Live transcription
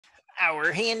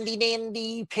our handy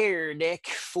dandy pear deck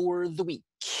for the week.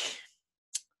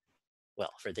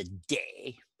 Well, for the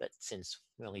day, but since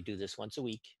we only do this once a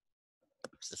week,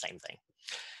 it's the same thing.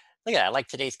 Look at that, I like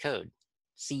today's code,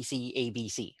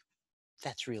 CCABC.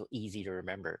 That's real easy to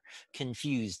remember.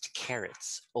 Confused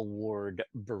carrots award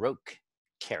Baroque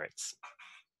carrots.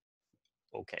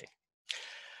 Okay.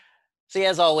 So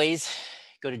as always,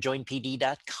 go to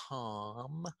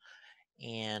joinpd.com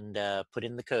and put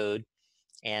in the code.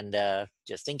 And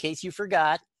just in case you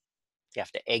forgot, you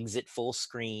have to exit full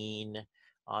screen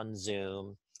on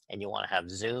Zoom, and you want to have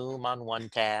Zoom on one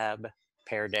tab,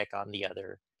 Pear Deck on the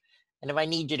other. And if I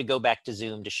need you to go back to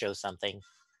Zoom to show something,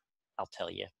 I'll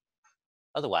tell you.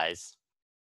 Otherwise,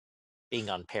 being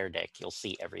on Pear Deck, you'll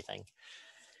see everything.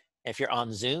 If you're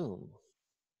on Zoom,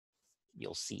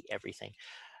 you'll see everything.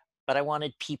 But I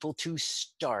wanted people to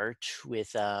start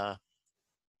with, I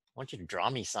want you to draw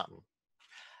me something.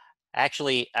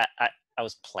 Actually, I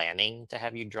was planning to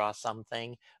have you draw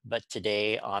something, but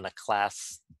today on a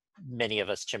class many of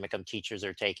us Chimicum teachers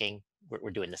are taking,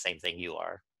 we're doing the same thing you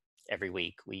are. Every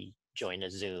week we join a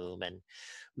Zoom and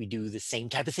we do the same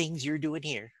type of things you're doing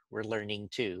here. We're learning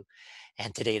too.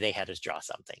 And today they had us draw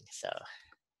something. So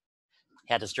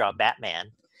had us draw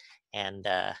Batman. And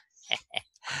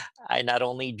I not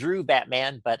only drew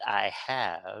Batman, but I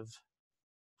have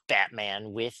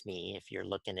Batman with me if you're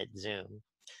looking at Zoom.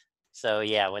 So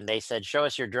yeah, when they said, show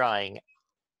us your drawing,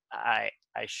 I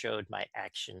showed my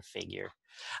action figure.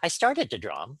 I started to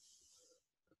draw him,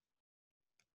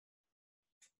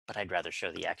 but I'd rather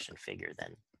show the action figure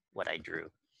than what I drew.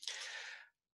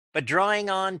 But drawing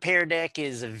on Pear Deck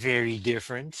is very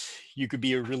different. You could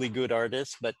be a really good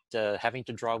artist, but having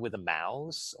to draw with a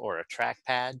mouse or a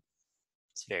trackpad,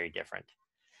 it's very different.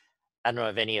 I don't know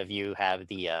if any of you have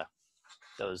the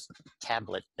those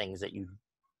tablet things that you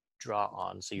draw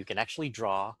on, so you can actually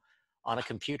draw on a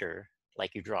computer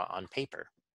like you draw on paper.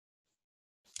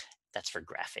 That's for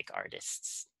graphic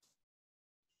artists.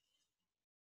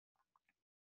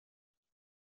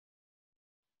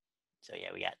 So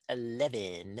yeah, we got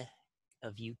 11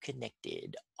 of you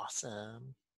connected.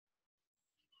 Awesome.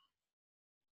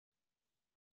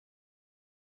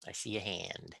 I see a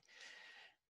hand.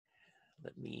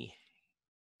 Let me,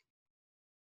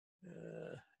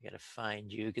 I gotta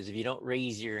find you, because if you don't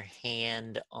raise your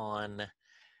hand on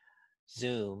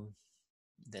Zoom,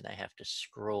 then I have to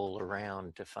scroll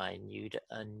around to find you to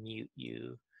unmute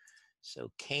you.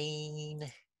 So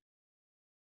Kane.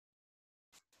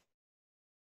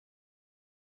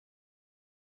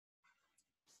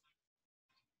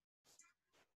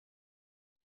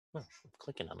 I'm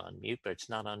clicking on unmute, but it's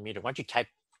not unmuted. Why don't you type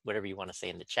whatever you want to say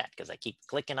in the chat, because I keep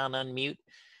clicking on unmute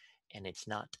and it's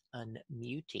not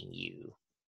unmuting you.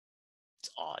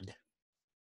 It's odd.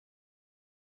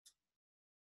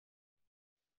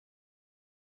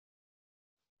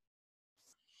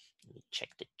 Let me check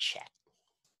the chat.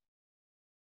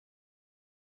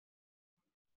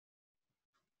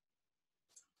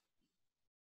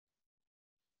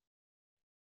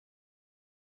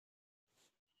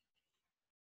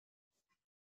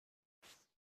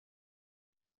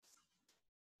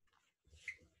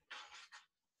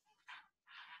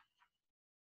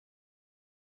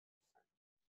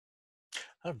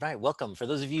 All right, welcome. For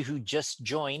those of you who just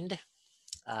joined,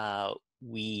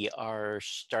 we are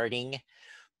starting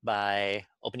by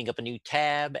opening up a new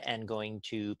tab and going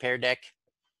to Pear Deck.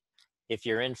 If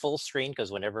you're in full screen,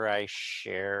 because whenever I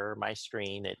share my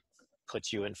screen, it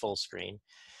puts you in full screen.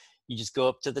 You just go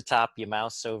up to the top, you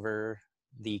mouse over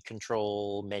the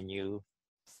control menu,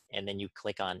 and then you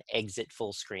click on exit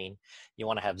full screen. You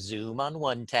want to have Zoom on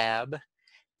one tab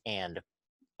and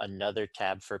another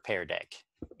tab for Pear Deck.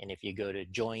 And if you go to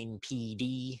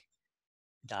joinpd.com,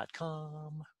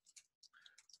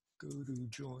 go to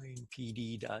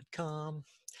joinpd.com,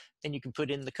 then you can put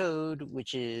in the code,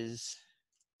 which is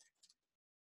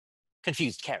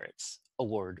confused carrots,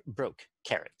 award broke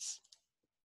carrots.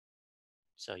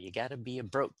 So you gotta be a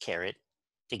broke carrot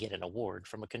to get an award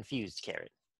from a confused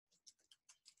carrot.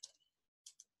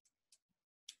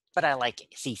 But I like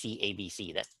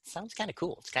CCABC. That sounds kind of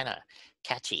cool. It's kind of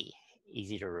catchy,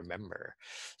 easy to remember.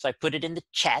 So I put it in the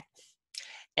chat.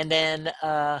 And then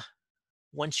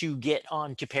once you get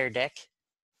onto Pear Deck,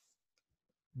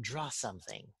 draw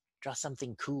something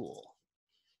cool.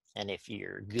 And if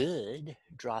you're good,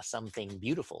 draw something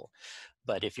beautiful.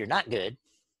 But if you're not good,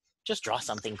 just draw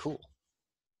something cool.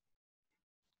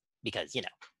 Because, you know,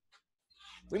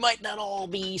 we might not all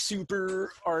be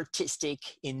super artistic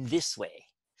in this way.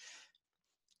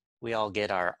 We all get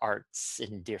our arts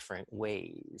in different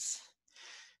ways.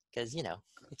 Because, you know,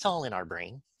 it's all in our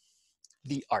brain.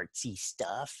 the artsy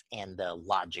stuff and the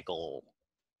logical,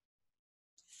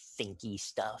 thinky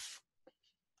stuff.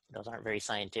 Those aren't very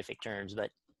scientific terms, but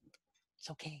it's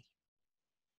okay.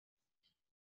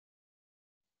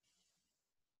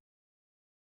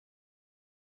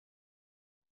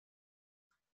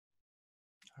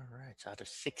 All right, so out of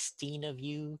 16 of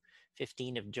you,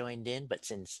 15 have joined in, but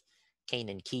since Kane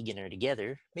and Keegan are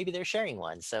together, maybe they're sharing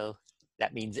one. So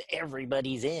that means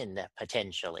everybody's in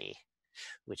potentially,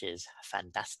 which is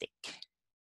fantastic.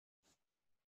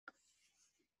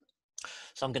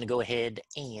 So I'm going to go ahead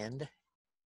and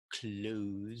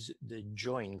close the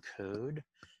join code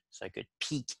so I could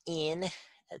peek in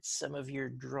at some of your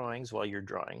drawings while you're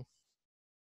drawing.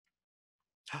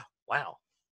 Wow.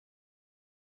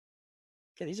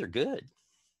 Okay, these are good.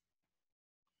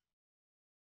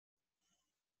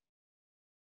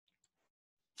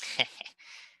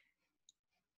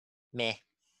 Meh.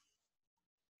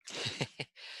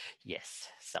 Yes,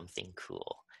 something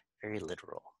cool. Very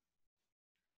literal.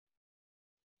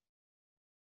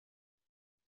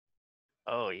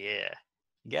 Oh, yeah.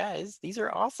 Guys, these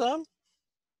are awesome.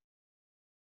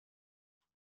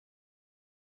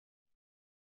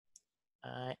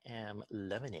 I am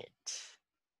loving it.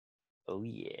 Oh,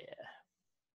 yeah.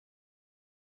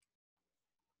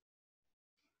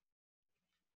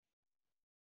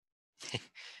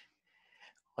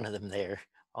 One of them there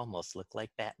almost looked like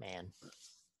Batman.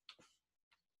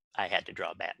 I had to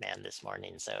draw Batman this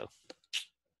morning, so.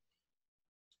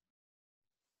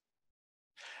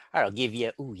 All right, I'll give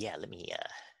you, oh, yeah, let me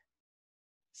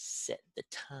set the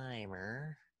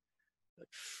timer. But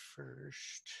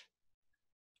first,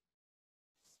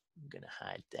 I'm going to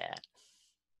hide that.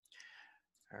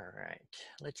 All right,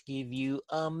 let's give you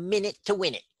a minute to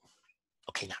win it.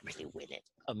 Okay, not really win it,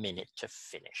 a minute to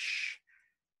finish.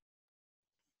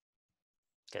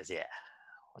 Because, yeah,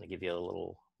 I want to give you a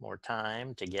little more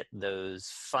time to get those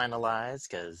finalized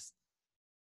because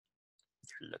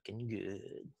they're looking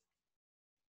good.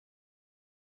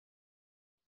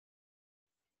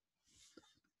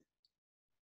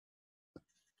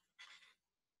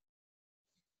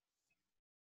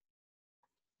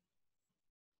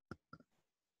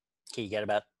 Okay, you got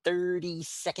about 30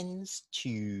 seconds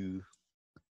to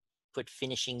put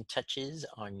finishing touches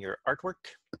on your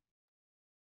artwork.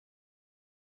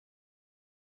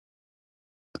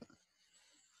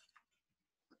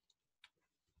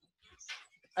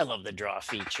 I love the draw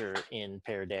feature in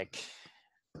Pear Deck.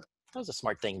 That was a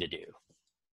smart thing to do.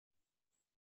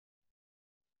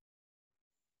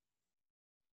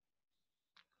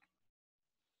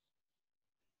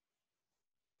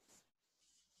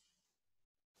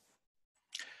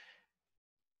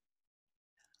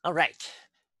 All right,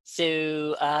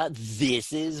 so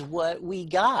this is what we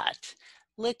got.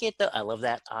 Look at I love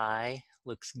that eye,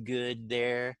 looks good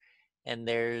there. And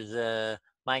there's a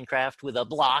Minecraft with a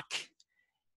block.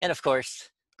 And of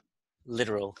course,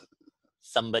 literal,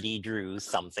 somebody drew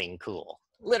something cool,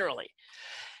 literally.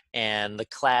 And the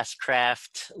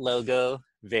Classcraft logo,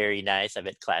 very nice. I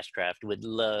bet Classcraft would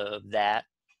love that.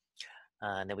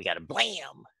 And then we got a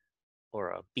BLAM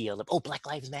or a BLM. Oh, Black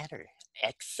Lives Matter.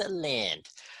 Excellent.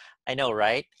 I know,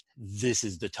 right? This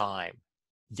is the time.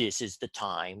 This is the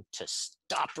time to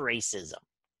stop racism.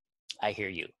 I hear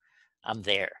you. I'm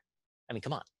there. I mean,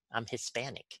 come on. I'm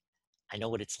Hispanic. I know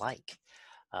what it's like.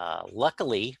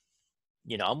 Luckily,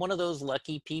 you know, I'm one of those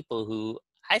lucky people who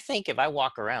I think if I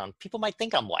walk around, people might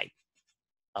think I'm white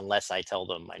unless I tell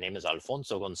them my name is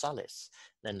Alfonso Gonzalez.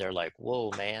 Then they're like,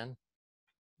 whoa, man,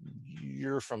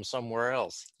 you're from somewhere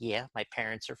else. Yeah, my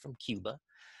parents are from Cuba.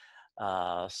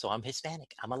 So I'm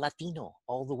Hispanic. I'm a Latino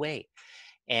all the way.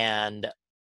 And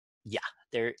yeah,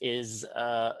 there is,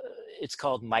 it's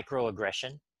called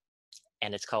microaggression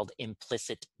and it's called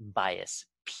implicit bias.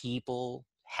 People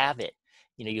have it.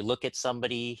 You know, you look at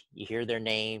somebody, you hear their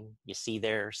name, you see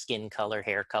their skin color,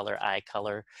 hair color, eye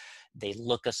color, they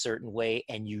look a certain way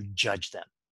and you judge them.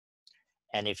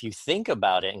 And if you think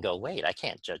about it and go, wait, I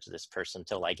can't judge this person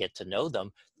until I get to know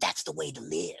them, that's the way to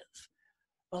live.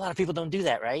 A lot of people don't do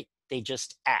that, right? They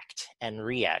just act and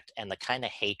react. And the kind of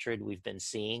hatred we've been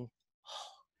seeing,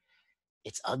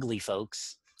 it's ugly,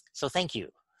 folks. So thank you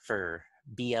for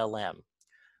BLM.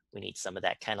 We need some of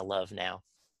that kind of love now.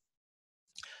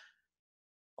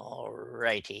 All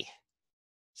righty.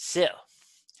 So,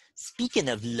 speaking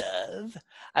of love,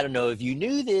 I don't know if you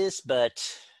knew this,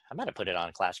 but I might have put it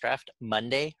on Classcraft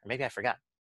Monday, or maybe I forgot.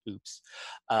 Oops.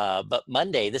 But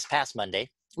Monday, this past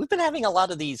Monday, we've been having a lot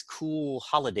of these cool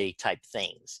holiday type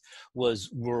things.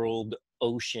 Was World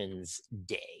Oceans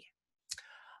Day.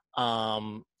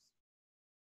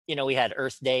 You know, we had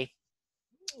Earth Day,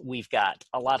 we've got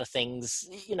a lot of things,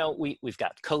 we've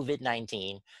got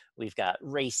COVID-19, we've got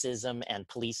racism and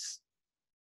police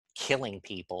killing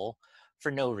people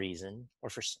for no reason or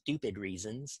for stupid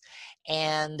reasons.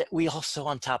 And we also,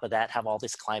 on top of that, have all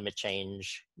this climate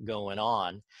change going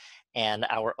on and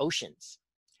our oceans.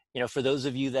 For those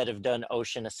of you that have done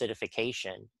ocean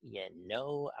acidification,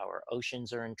 our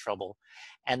oceans are in trouble.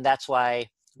 And that's why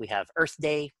we have Earth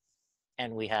Day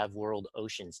and we have World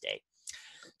Oceans Day.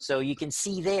 So you can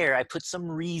see there, I put some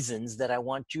reasons that I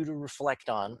want you to reflect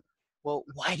on. Well,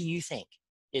 why do you think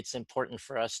it's important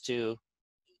for us to,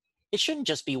 it shouldn't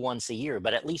just be once a year,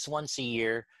 but at least once a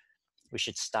year, we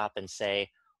should stop and say,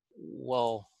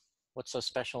 well, what's so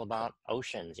special about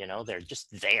oceans? They're just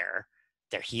there.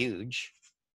 They're huge.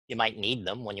 You might need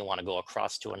them when you want to go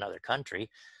across to another country,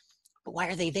 but why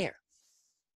are they there?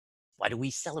 Why do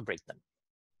we celebrate them?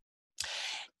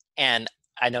 And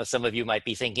I know some of you might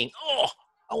be thinking, oh,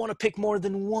 I want to pick more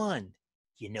than one.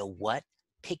 You know what?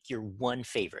 Pick your one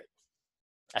favorite.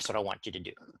 That's what I want you to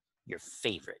do. Your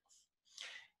favorite.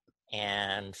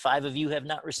 And 5 of you have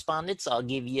not responded, so I'll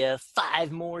give you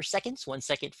 5 more seconds. 1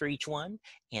 second for each one.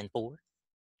 And 4,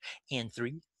 and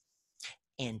 3,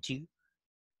 and 2,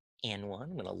 and 1.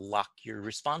 I'm going to lock your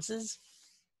responses.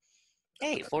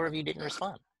 Hey, 4 of you didn't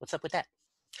respond. What's up with that?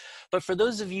 But for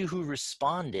those of you who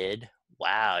responded,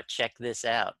 wow, check this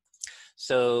out.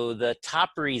 So the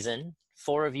top reason,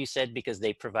 4 of you said because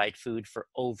they provide food for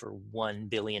over 1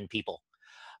 billion people.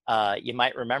 You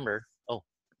might remember, oh,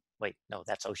 wait, no,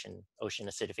 that's ocean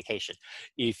acidification.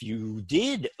 If you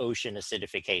did ocean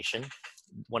acidification,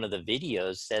 one of the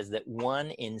videos says that 1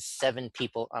 in 7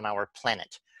 people on our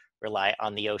planet rely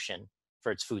on the ocean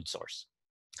for its food source.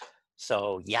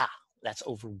 So yeah, that's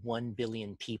over 1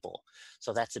 billion people.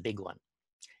 So that's a big one.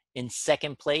 In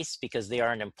second place, because they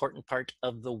are an important part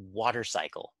of the water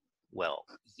cycle. Well,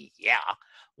 yeah,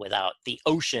 without the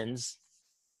oceans,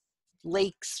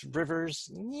 lakes,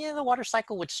 rivers, the water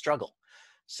cycle would struggle.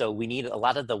 So we need a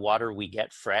lot of the water we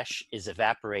get fresh is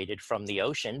evaporated from the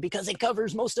ocean because it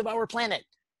covers most of our planet.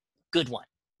 Good one,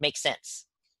 makes sense.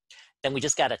 Then we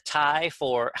just got a tie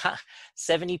for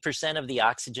 70% of the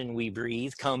oxygen we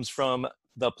breathe comes from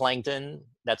the plankton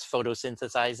that's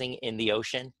photosynthesizing in the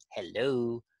ocean.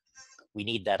 Hello, we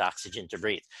need that oxygen to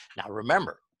breathe. Now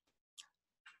remember,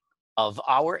 of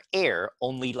our air,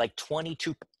 only like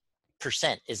 22%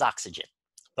 is oxygen.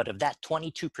 But of that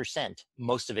 22%,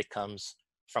 most of it comes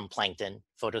from plankton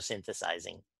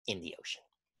photosynthesizing in the ocean.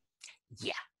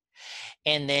 Yeah.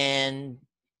 And then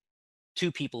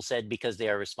 2 people said because they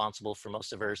are responsible for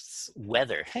most of Earth's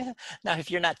weather. Now, if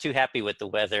you're not too happy with the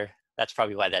weather, that's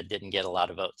probably why that didn't get a lot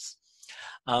of votes.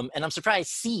 And I'm surprised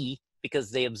C,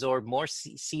 because they absorb more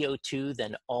CO2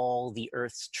 than all the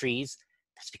Earth's trees.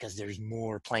 That's because there's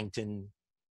more plankton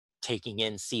taking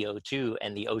in CO2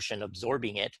 and the ocean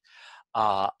absorbing it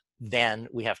than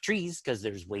we have trees, because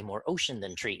there's way more ocean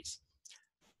than trees.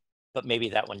 But maybe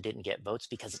that one didn't get votes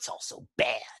because it's also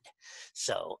bad.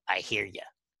 So I hear you.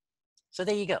 So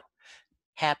there you go.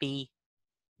 Happy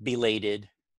belated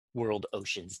World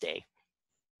Oceans Day.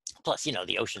 Plus,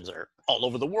 the oceans are all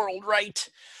over the world, right?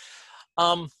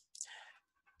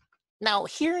 Now,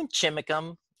 here in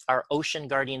Chimicum, our Ocean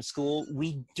Guardian School,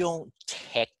 we don't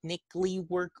technically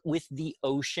work with the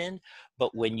ocean,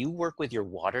 but when you work with your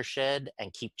watershed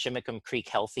and keep Chimicum Creek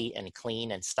healthy and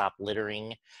clean and stop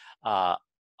littering,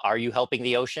 are you helping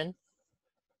the ocean?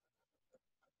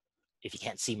 If you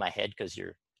can't see my head because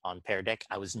you're on Pear Deck,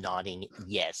 I was nodding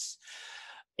yes,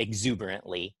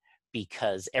 exuberantly,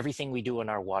 because everything we do in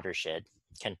our watershed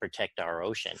can protect our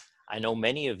ocean. I know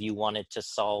many of you wanted to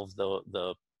solve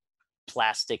the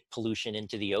plastic pollution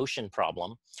into the ocean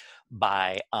problem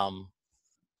by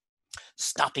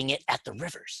stopping it at the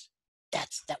rivers.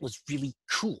 That was really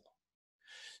cool.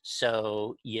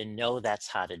 So that's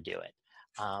how to do it.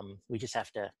 We just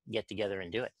have to get together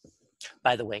and do it.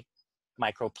 By the way,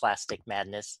 Microplastic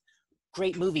Madness,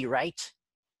 great movie, right?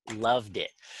 Loved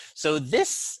it. So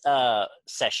this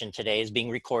session today is being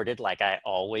recorded like I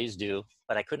always do,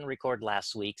 but I couldn't record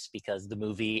last week's because the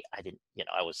movie,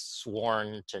 I was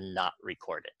sworn to not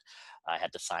record it. I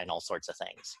had to sign all sorts of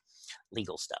things,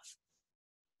 legal stuff.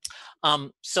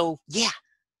 So yeah,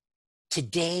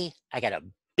 today I got a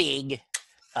big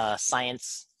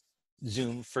science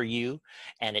Zoom for you,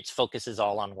 and its focus is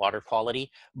all on water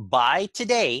quality. By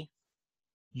today,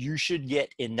 you should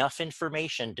get enough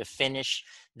information to finish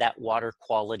that water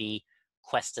quality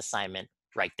quest assignment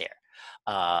right there.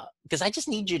 Because I just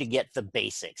need you to get the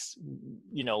basics.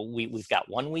 We've got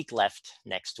 1 week left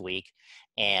next week.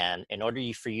 And in order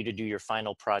for you to do your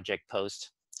final project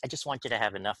post, I just want you to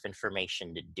have enough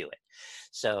information to do it.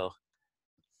 So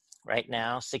Right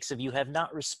now, 6 of you have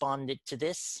not responded to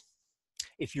this.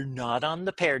 If you're not on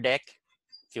the pair deck,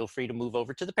 feel free to move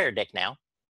over to the pair deck now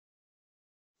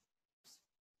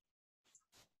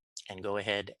and go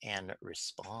ahead and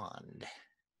respond.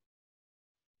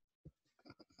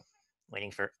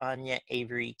 Waiting for Anya,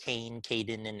 Avery, Kane,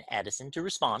 Caden, and Addison to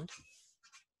respond.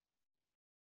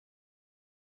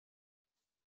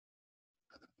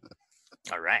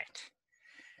 All right.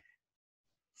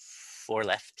 4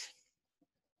 left.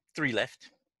 3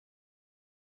 left.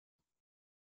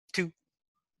 2.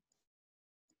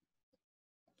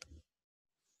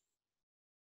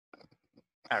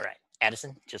 All right,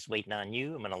 Addison, just waiting on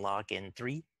you. I'm gonna log in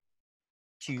 3,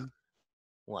 2,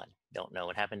 1. Don't know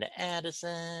what happened to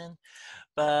Addison,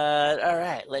 but all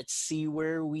right, let's see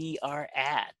where we are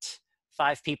at.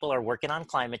 5 people are working on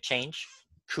climate change.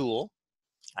 Cool.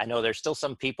 I know there's still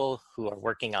some people who are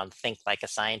working on Think Like a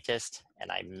Scientist,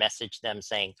 and I messaged them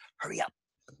saying, hurry up.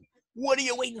 What are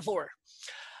you waiting for?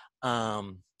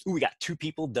 We got 2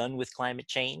 people done with climate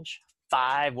change,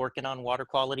 5 working on water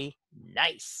quality.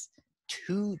 Nice.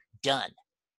 2 done.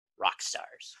 Rock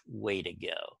stars. Way to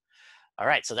go. All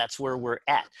right, so that's where we're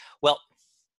at. Well,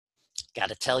 got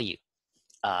to tell you,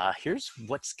 here's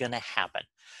what's going to happen.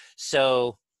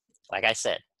 So, like I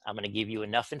said, I'm going to give you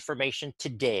enough information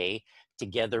today,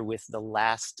 together with the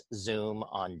last Zoom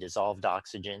on dissolved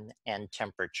oxygen and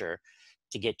temperature,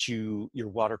 to get you your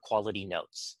water quality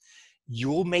notes.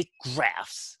 You'll make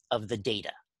graphs of the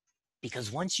data,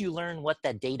 because once you learn what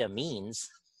that data means,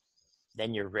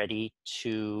 then you're ready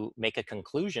to make a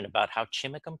conclusion about how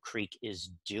Chimicum Creek is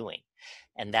doing.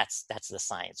 And that's the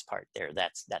science part there.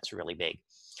 That's really big.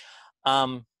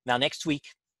 Now, next week,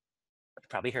 you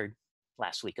probably heard,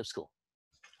 last week of school.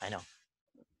 I know,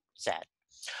 sad.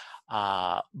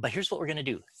 But here's what we're gonna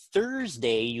do.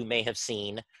 Thursday, you may have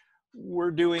seen,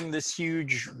 we're doing this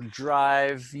huge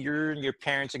drive. You and your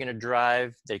parents are gonna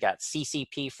drive. They got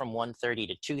CCP from 1:30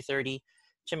 to 2:30.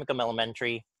 Chimicum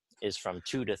Elementary is from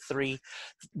 2 to 3.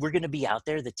 We're gonna be out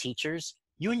there, the teachers.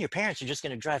 You and your parents are just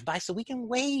gonna drive by so we can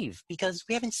wave, because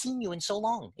we haven't seen you in so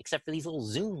long, except for these little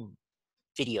Zoom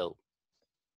video,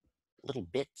 little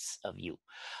bits of you,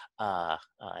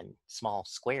 small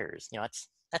squares. You know,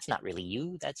 that's not really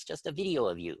you. That's just a video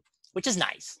of you, which is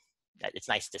nice. It's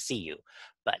nice to see you,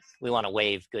 but we want to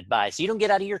wave goodbye. So you don't get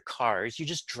out of your cars. You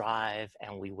just drive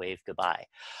and we wave goodbye.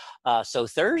 So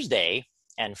Thursday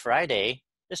and Friday,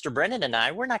 Mr. Brennan and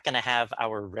I, we're not going to have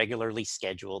our regularly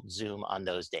scheduled Zoom on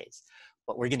those days.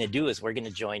 What we're going to do is we're going to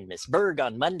join Miss Berg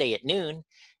on Monday at noon,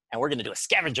 and we're going to do a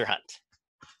scavenger hunt.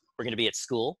 We're going to be at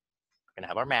school. We're going to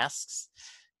have our masks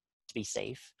to be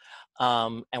safe.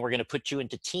 And we're going to put you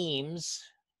into teams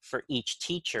for each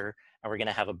teacher, and we're going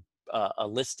to have a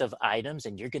list of items,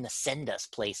 and you're going to send us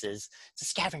places. It's a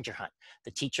scavenger hunt.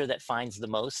 The teacher that finds the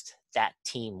most, that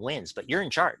team wins, but you're in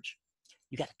charge.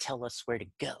 You got to tell us where to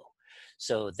go.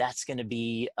 So that's going to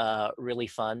be really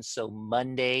fun. So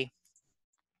Monday,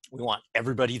 we want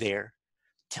everybody there.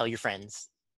 Tell your friends,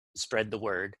 spread the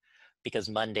word, because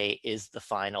Monday is the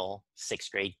final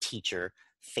 6th grade teacher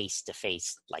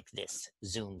face-to-face like this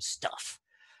Zoom stuff.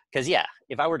 Because yeah,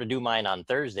 if I were to do mine on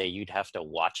Thursday, you'd have to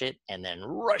watch it and then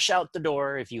rush out the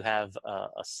door if you have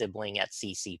a sibling at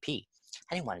CCP.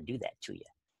 I didn't want to do that to you.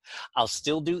 I'll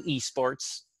still do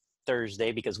esports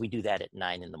Thursday, because we do that at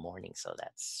 9 in the morning, so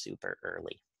that's super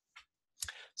early.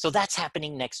 So that's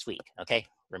happening next week, okay?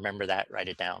 Remember that, write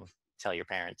it down, tell your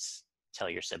parents, tell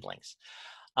your siblings.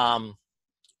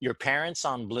 Your parents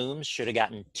on Blooms should have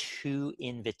gotten 2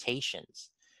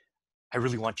 invitations. I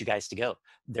really want you guys to go.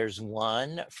 There's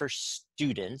one for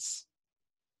students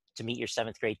to meet your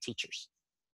 7th grade teachers.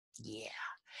 Yeah.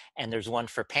 And there's one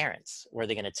for parents, where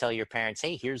they're going to tell your parents,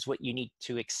 hey, here's what you need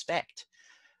to expect.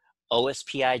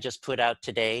 OSPI just put out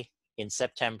today, in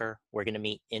September, we're going to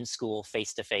meet in school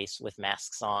face-to-face with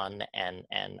masks on and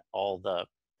all the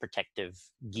protective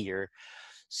gear.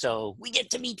 So we get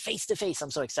to meet face-to-face. I'm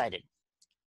so excited.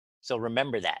 So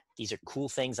remember that. These are cool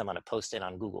things. I'm going to post it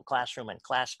on Google Classroom and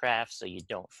Classcraft so you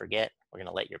don't forget. We're going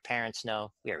to let your parents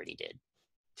know. We already did.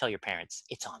 Tell your parents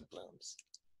it's on Blooms.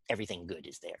 Everything good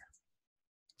is there.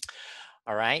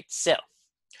 All right. So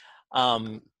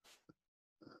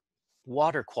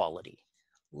water quality.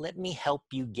 Let me help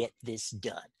you get this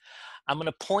done. I'm going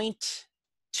to point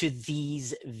to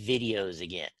these videos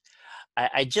again.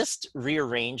 I just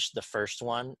rearranged the first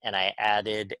one, and I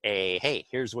added a, hey,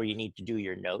 here's where you need to do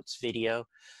your notes video.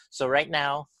 So right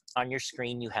now on your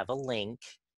screen, you have a link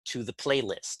to the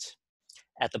playlist.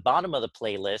 At the bottom of the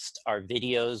playlist are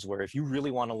videos where if you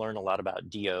really want to learn a lot about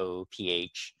DO,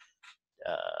 pH,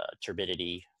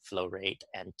 turbidity, flow rate,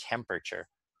 and temperature,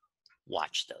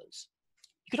 watch those.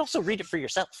 You can also read it for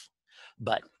yourself,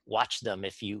 but watch them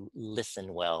if you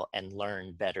listen well and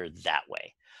learn better that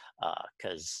way,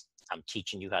 because I'm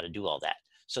teaching you how to do all that.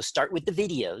 So start with the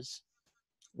videos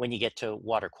when you get to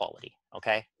water quality,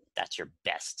 okay? That's your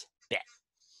best bet.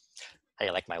 How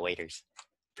you like my waders?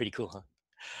 Pretty cool,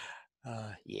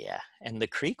 huh? Yeah, and the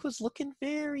creek was looking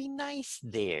very nice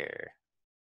there.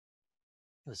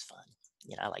 It was fun.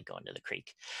 You know, I like going to the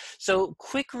creek. So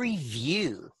quick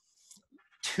review.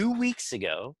 2 weeks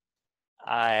ago,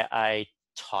 I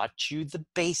taught you the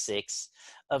basics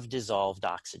of dissolved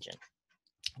oxygen.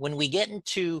 When we get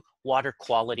into water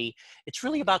quality, it's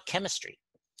really about chemistry.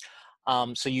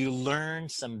 So you learn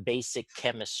some basic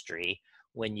chemistry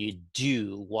when you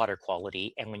do water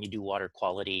quality and when you do water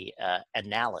quality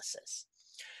analysis.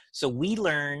 So we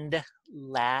learned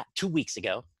 2 weeks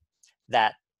ago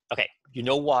that, okay, you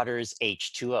know water is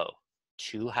H2O,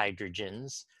 2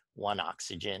 hydrogens, 1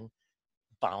 oxygen,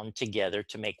 bound together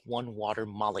to make 1 water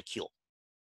molecule.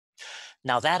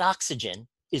 Now that oxygen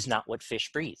is not what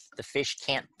fish breathe. The fish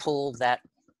can't pull that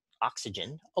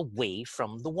oxygen away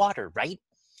from the water, right?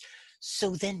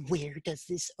 So then where does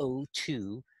this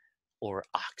O2 or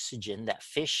oxygen that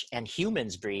fish and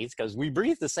humans breathe, because we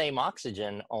breathe the same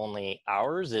oxygen, only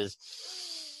ours is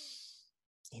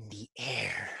in the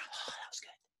air. Oh, that was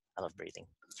good. I love breathing.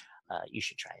 You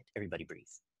should try it. Everybody breathe.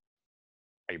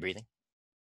 Are you breathing?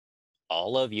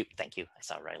 All of you. Thank you. I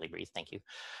saw Riley breathe. Thank you.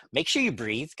 Make sure you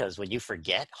breathe, because when you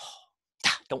forget,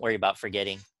 don't worry about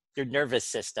forgetting. Your nervous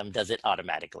system does it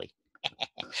automatically.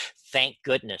 Thank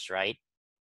goodness, right?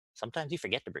 Sometimes you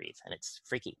forget to breathe and it's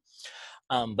freaky.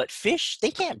 But fish,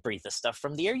 they can't breathe the stuff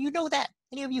from the air. You know that.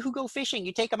 Any of you who go fishing,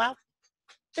 you take them out,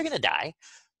 they're going to die.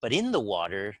 But in the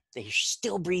water, they're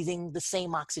still breathing the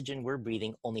same oxygen we're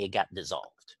breathing, only it got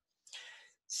dissolved.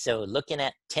 So looking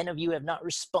at 10 of you have not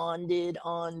responded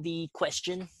on the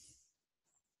question.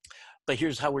 But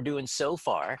here's how we're doing so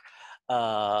far.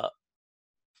 Let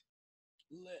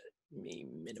me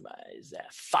minimize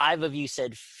that. 5 of you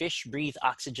said fish breathe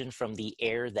oxygen from the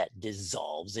air that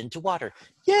dissolves into water.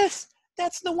 Yes,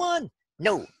 that's the one.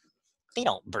 No, they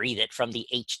don't breathe it from the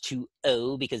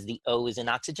H2O because the O is in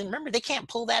oxygen. Remember, they can't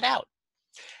pull that out.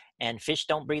 And fish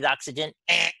don't breathe oxygen.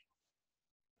 Yes,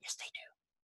 they do.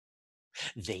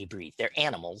 They breathe. They're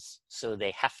animals, so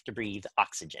they have to breathe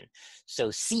oxygen. So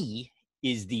C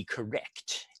is the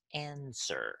correct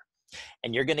answer.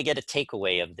 And you're going to get a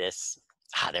takeaway of this.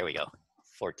 There we go.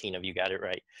 14 of you got it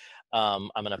right. I'm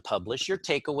going to publish your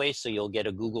takeaway, so you'll get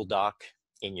a Google Doc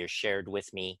in your shared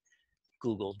with me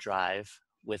Google Drive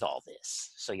with all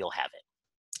this, so you'll have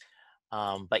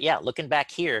it. But yeah, looking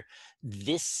back here,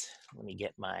 this, let me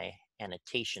get my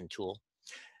annotation tool.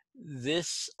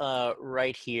 This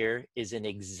right here is an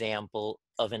example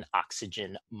of an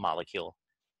oxygen molecule.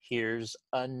 Here's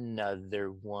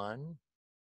another one.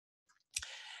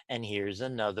 And here's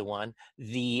another one.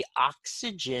 The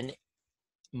oxygen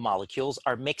molecules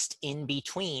are mixed in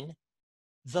between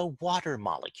the water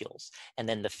molecules. And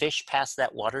then the fish pass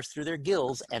that water through their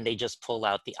gills and they just pull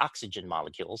out the oxygen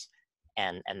molecules,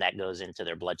 and that goes into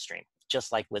their bloodstream.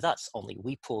 Just like with us, only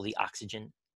we pull the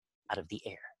oxygen out of the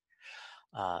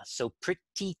air. So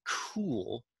pretty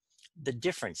cool, the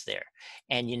difference there.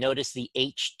 And you notice the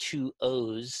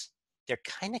H2Os, they're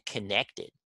kind of connected.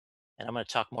 And I'm going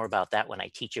to talk more about that when I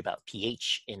teach about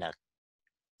pH in a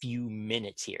few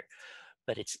minutes here.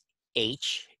 But it's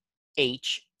H,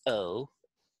 H, O,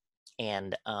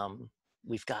 and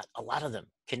we've got a lot of them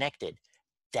connected.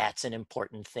 That's an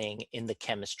important thing in the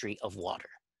chemistry of water.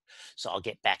 So I'll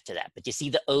get back to that. But you see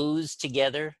the O's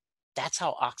together? That's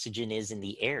how oxygen is in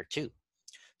the air too.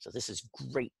 So this is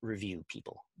great review,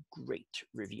 people. Great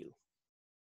review.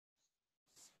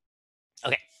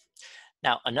 Okay.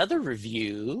 Now another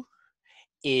review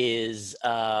is,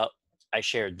 I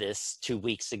shared this 2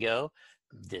 weeks ago.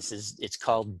 It's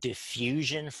called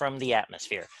diffusion from the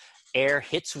atmosphere. Air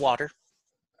hits water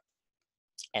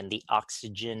and the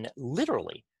oxygen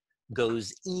literally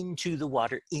goes into the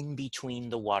water, in between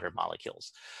the water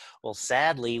molecules. Well,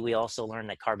 sadly, we also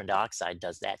learned that carbon dioxide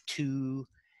does that too.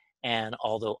 And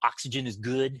although oxygen is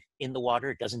good in the water,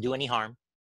 it doesn't do any harm.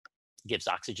 It gives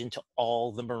oxygen to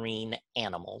all the marine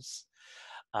animals.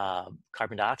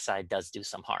 Carbon dioxide does do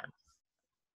some harm.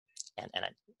 And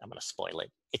I'm going to spoil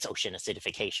it. It's ocean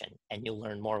acidification. And you'll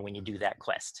learn more when you do that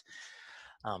quest.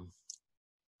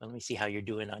 Let me see how you're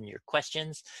doing on your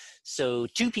questions. So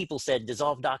 2 people said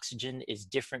dissolved oxygen is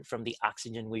different from the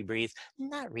oxygen we breathe.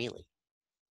 Not really.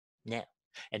 No.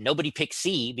 And nobody picked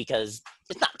C because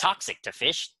it's not toxic to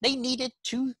fish. They need it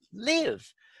to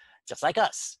live, just like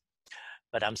us.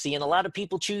 But I'm seeing a lot of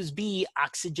people choose B.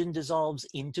 Oxygen dissolves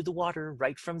into the water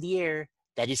right from the air.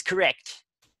 That is correct.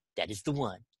 That is the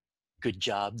one. Good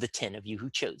job, the 10 of you who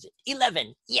chose it.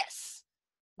 11, yes.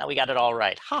 Now we got it all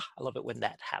right. Ha, I love it when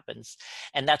that happens.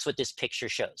 And that's what this picture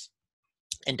shows.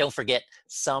 And don't forget,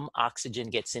 some oxygen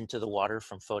gets into the water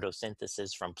from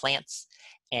photosynthesis from plants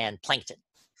and plankton.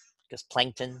 Because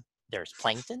there's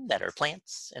plankton that are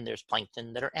plants, and there's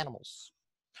plankton that are animals.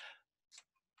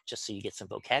 Just so you get some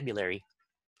vocabulary,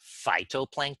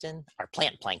 phytoplankton are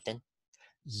plant plankton.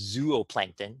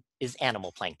 Zooplankton is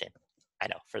animal plankton. I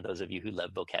know, for those of you who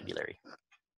love vocabulary.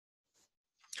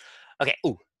 Okay,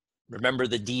 remember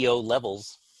the DO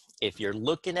levels. If you're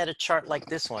looking at a chart like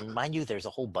this one, mind you, there's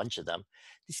a whole bunch of them.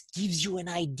 This gives you an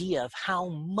idea of how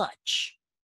much,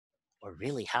 or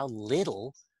really how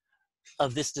little,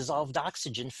 of this dissolved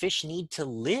oxygen fish need to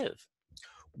live.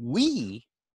 We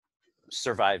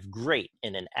survive great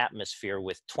in an atmosphere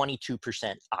with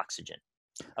 22% oxygen.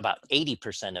 About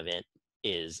 80% of it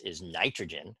is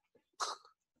nitrogen.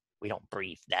 We don't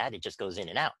breathe that, it just goes in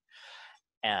and out.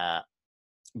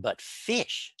 But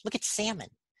fish, look at salmon,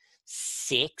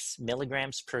 6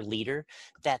 milligrams per liter.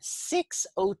 That's 6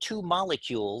 O2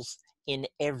 molecules in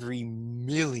every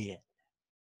million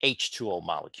H2O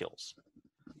molecules.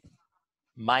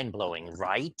 Mind-blowing,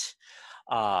 right?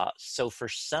 So for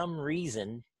some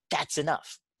reason, that's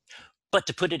enough. But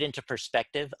to put it into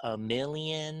perspective, a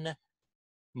million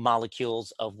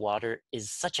molecules of water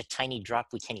is such a tiny drop,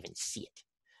 we can't even see it.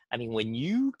 I mean, when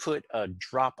you put a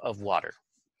drop of water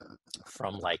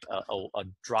from like a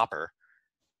dropper,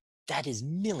 that is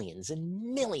millions and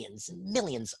millions and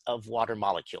millions of water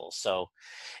molecules. So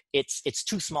it's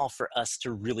too small for us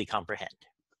to really comprehend.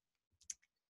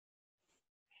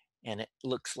 And it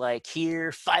looks like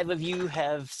here, 5 of you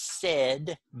have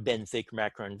said benthic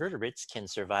macroinvertebrates can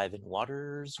survive in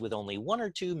waters with only 1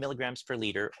 or 2 milligrams per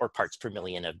liter or parts per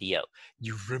million of DO.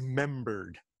 You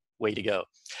remembered. Way to go.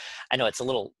 I know it's a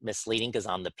little misleading because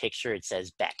on the picture it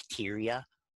says bacteria,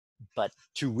 but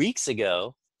 2 weeks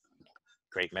ago,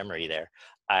 great memory there,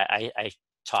 I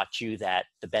taught you that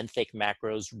the benthic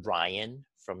macros Ryan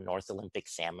from North Olympic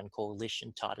Salmon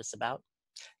Coalition taught us about.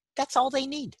 That's all they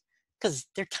need, because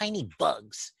they're tiny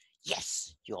bugs.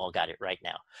 Yes, you all got it right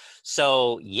now.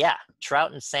 So yeah,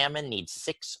 trout and salmon need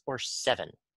 6 or 7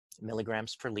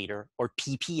 milligrams per liter, or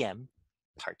ppm,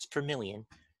 parts per million,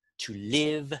 to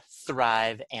live,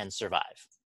 thrive, and survive.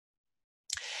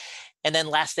 And then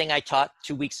last thing I taught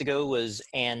 2 weeks ago was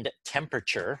and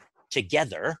temperature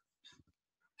together,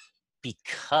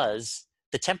 because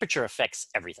the temperature affects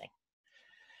everything.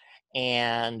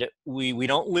 And we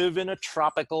don't live in a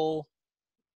tropical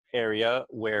area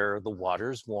where the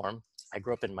water is warm. I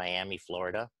grew up in Miami,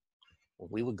 Florida. When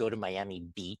we would go to Miami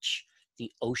Beach,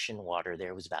 the ocean water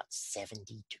there was about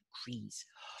 70 degrees.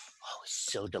 Oh,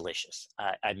 so delicious.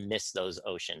 I miss those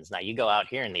oceans. Now you go out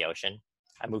here in the ocean.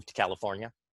 I moved to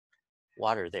California.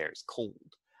 Water there is cold.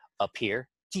 Up here,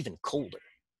 it's even colder.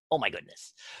 Oh my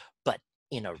goodness. But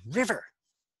in a river,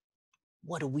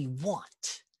 what do we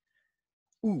want?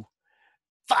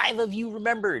 5 of you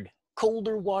remembered.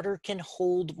 Colder water can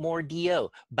hold more DO.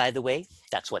 By the way,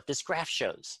 that's what this graph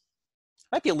shows.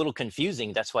 Might be a little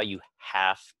confusing. That's why you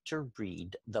have to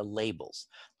read the labels.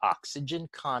 Oxygen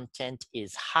content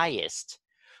is highest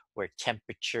where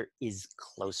temperature is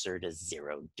closer to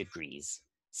 0 degrees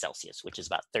Celsius, which is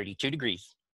about 32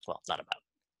 degrees. Well, not about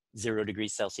 0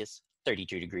 degrees Celsius,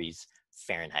 32 degrees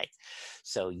Fahrenheit.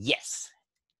 So yes,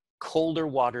 colder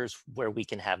waters where we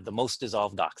can have the most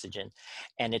dissolved oxygen,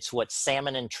 and it's what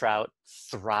salmon and trout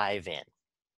thrive in.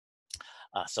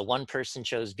 So one person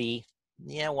chose B.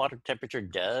 Yeah, water temperature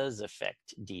does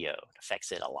affect DO. It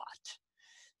affects it a lot.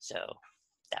 So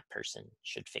that person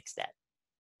should fix that.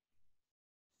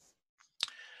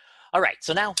 All right,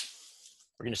 so now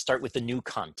we're going to start with the new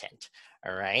content.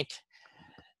 All right,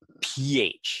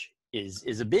 pH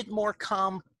is a bit more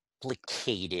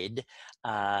complicated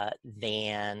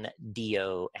than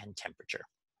DO and temperature.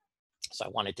 So I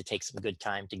wanted to take some good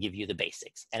time to give you the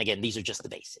basics. And again, these are just the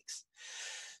basics.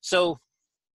 So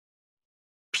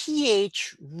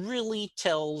pH really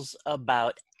tells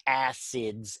about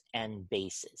acids and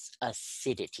bases,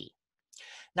 acidity.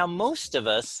 Now, most of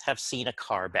us have seen a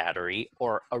car battery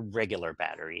or a regular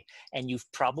battery, and you've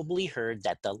probably heard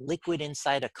that the liquid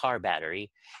inside a car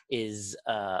battery is,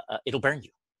 it'll burn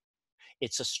you.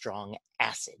 It's a strong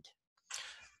acid.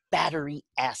 Battery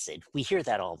acid, we hear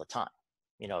that all the time.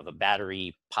 You know, if a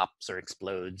battery pops or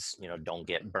explodes, you know, don't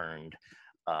get burned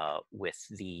with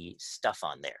the stuff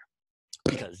on there,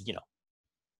 because, you know,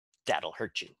 that'll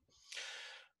hurt you.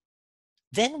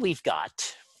 Then we've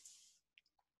got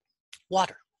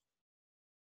water.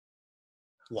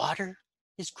 Water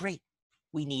is great.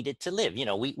 we need it to live.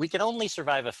 We can only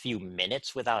survive a few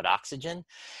minutes without oxygen,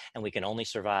 and we can only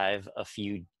survive a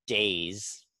few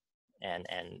days and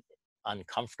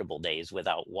uncomfortable days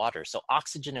without water. So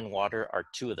oxygen and water are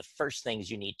two of the first things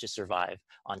you need to survive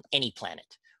on any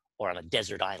planet or on a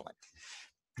desert island.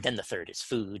 Then the third is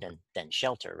food, and then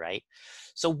shelter, right?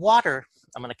 So water,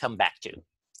 I'm going to come back to,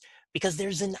 because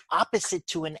there's an opposite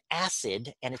to an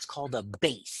acid, and it's called a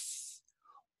base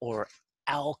or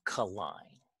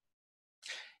alkaline.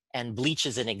 And bleach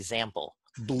is an example.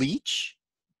 Bleach,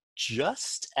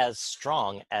 just as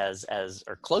strong as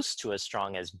or close to as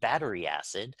strong as battery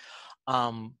acid,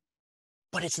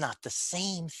 but it's not the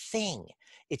same thing.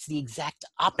 It's the exact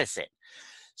opposite.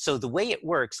 So the way it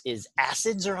works is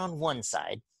acids are on one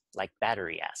side, like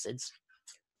battery acids.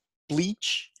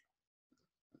 Bleach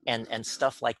and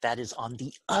stuff like that is on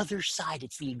the other side.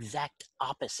 It's the exact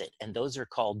opposite. And those are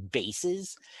called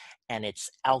bases, and it's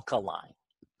alkaline.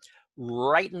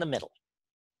 Right in the middle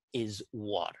is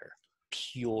water,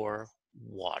 pure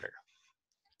water.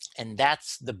 And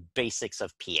that's the basics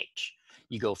of pH.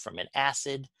 You go from an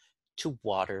acid to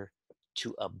water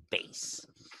to a base.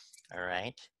 All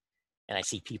right. And I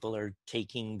see people are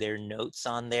taking their notes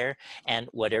on there. And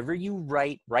whatever you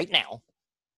write right now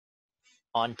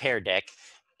on Pear Deck,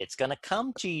 it's going to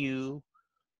come to you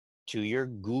to your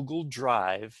Google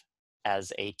Drive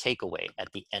as a takeaway.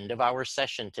 At the end of our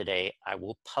session today, I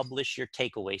will publish your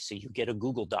takeaway so you get a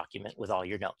Google document with all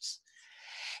your notes.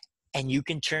 And you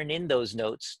can turn in those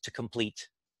notes to complete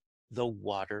the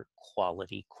water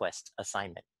quality quest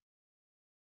assignment.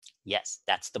 Yes,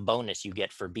 that's the bonus you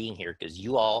get for being here, because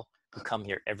you all who come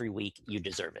here every week, you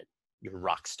deserve it. You're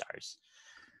rock stars.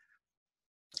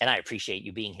 And I appreciate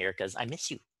you being here because I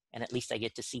miss you. And at least I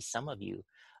get to see some of you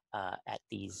at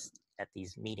these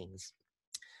meetings.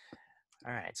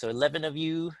 All right, so 11 of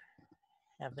you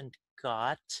haven't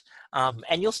got,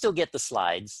 and you'll still get the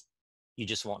slides. You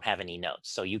just won't have any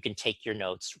notes. So you can take your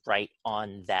notes right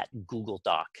on that Google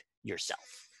Doc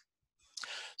yourself.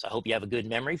 So I hope you have a good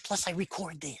memory. Plus I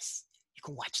record this. You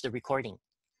can watch the recording.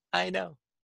 I know.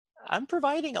 I'm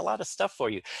providing a lot of stuff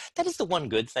for you. That is the one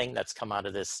good thing that's come out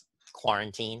of this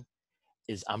quarantine,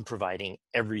 is I'm providing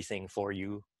everything for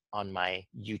you on my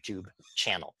YouTube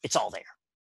channel. It's all there.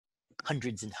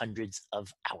 Hundreds and hundreds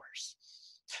of hours.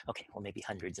 Okay, well, maybe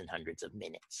hundreds and hundreds of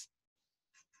minutes,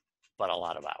 but a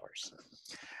lot of hours.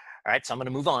 All right, so I'm going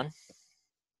to move on.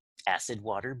 Acid,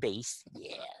 water, base.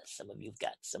 Yeah, some of you've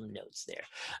got some notes there.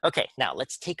 Okay, now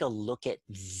let's take a look at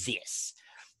this.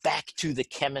 Back to the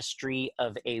chemistry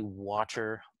of a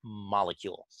water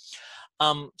molecule.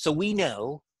 So we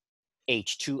know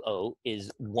H2O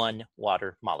is one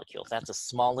water molecule. That's the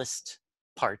smallest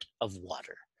part of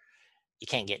water. You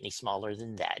can't get any smaller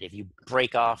than that. If you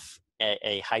break off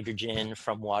a hydrogen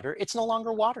from water, it's no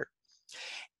longer water.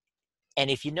 And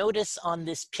if you notice on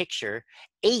this picture,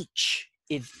 H,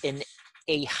 if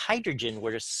a hydrogen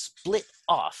were to split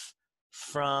off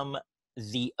from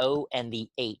the O and the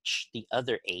H, the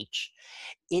other H,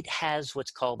 it has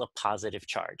what's called a positive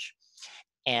charge.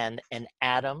 And an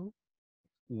atom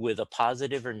with a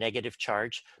positive or negative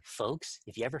charge, folks,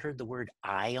 if you ever heard the word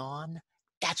ion,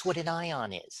 that's what an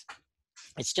ion is.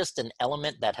 It's just an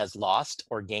element that has lost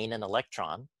or gained an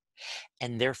electron,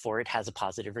 and therefore it has a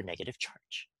positive or negative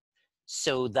charge.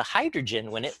 So the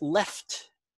hydrogen, when it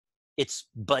left its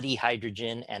buddy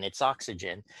hydrogen and its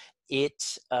oxygen,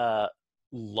 it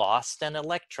lost an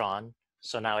electron,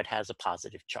 so now it has a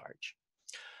positive charge.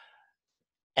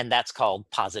 And that's called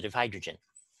positive hydrogen.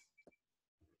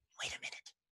 Wait a minute.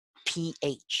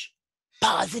 pH,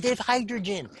 positive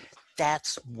hydrogen.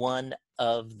 That's one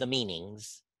of the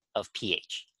meanings of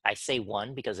pH. I say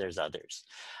one because there's others.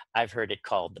 I've heard it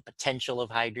called the potential of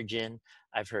hydrogen.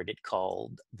 I've heard it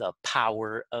called the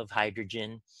power of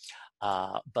hydrogen.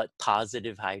 But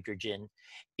positive hydrogen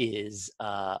is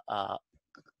a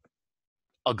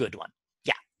good one.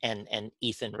 Yeah, and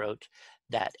Ethan wrote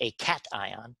that a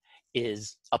cation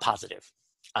is a positive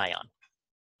ion.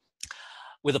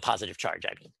 With a positive charge,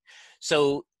 I mean.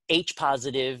 So H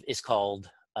positive is called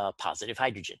positive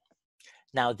hydrogen.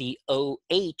 Now the OH,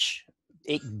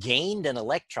 it gained an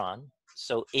electron,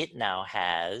 so it now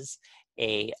has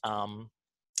a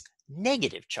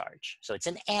negative charge. So it's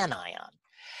an anion.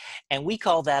 And we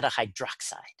call that a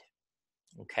hydroxide,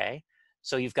 okay?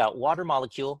 So you've got water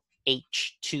molecule,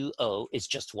 H2O is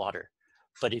just water.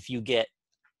 But if you get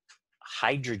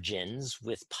hydrogens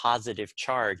with positive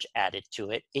charge added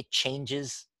to it, it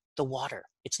changes the water.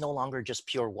 It's no longer just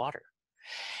pure water.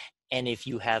 And if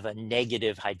you have a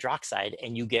negative hydroxide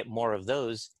and you get more of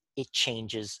those, it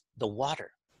changes the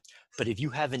water. But if you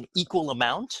have an equal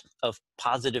amount of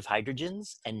positive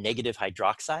hydrogens and negative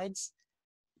hydroxides,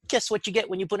 guess what you get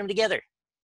when you put them together?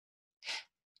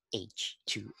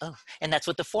 H2O. And that's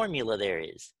what the formula there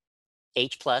is.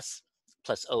 H plus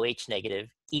OH negative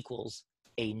equals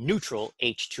a neutral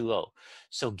H2O.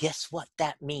 So guess what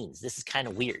that means? This is kind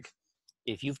of weird.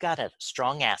 If you've got a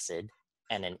strong acid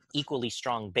and an equally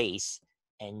strong base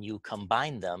and you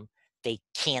combine them, they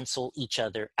cancel each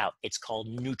other out. It's called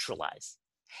neutralize.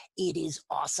 It is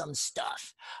awesome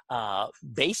stuff.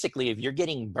 Basically, if you're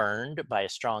getting burned by a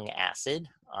strong acid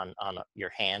on your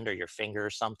hand or your finger or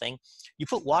something, you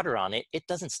put water on it, it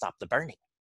doesn't stop the burning.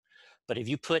 But if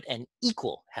you put an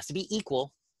equal, has to be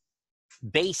equal,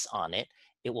 base on it,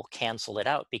 it will cancel it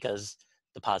out because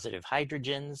the positive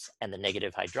hydrogens and the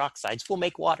negative hydroxides will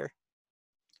make water.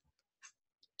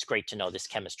 It's great to know this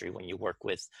chemistry when you work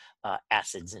with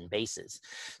acids and bases.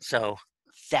 So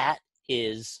that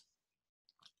is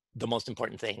the most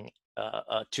important thing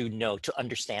to know, to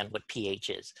understand what pH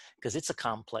is, because it's a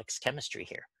complex chemistry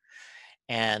here.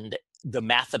 And the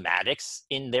mathematics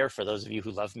in there, for those of you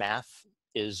who love math,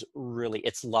 is really,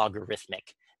 it's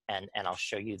logarithmic. And I'll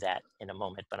show you that in a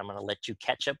moment, but I'm going to let you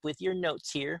catch up with your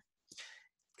notes here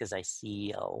because I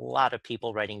see a lot of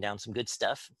people writing down some good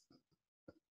stuff.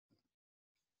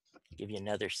 I'll give you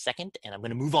another second and I'm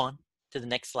going to move on to the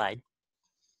next slide,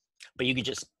 but you can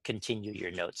just continue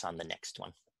your notes on the next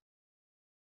one.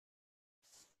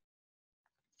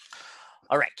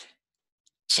 All right,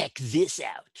 check this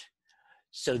out.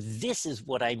 So this is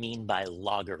what I mean by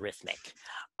logarithmic.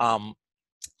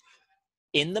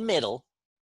 In the middle,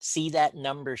 see that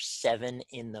number 7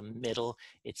 in the middle?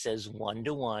 It says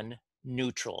 1-to-1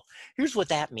 neutral. Here's what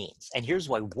that means, and here's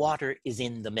why water is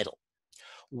in the middle.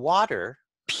 Water,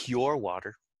 pure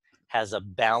water, has a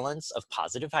balance of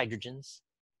positive hydrogens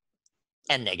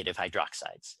and negative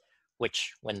hydroxides,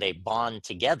 which when they bond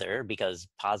together, because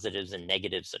positives and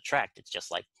negatives attract, it's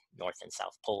just like north and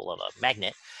south pole of a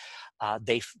magnet,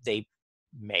 they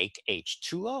make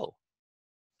H2O.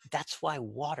 That's why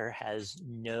water has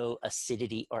no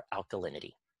acidity or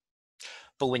alkalinity.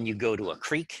 But when you go to a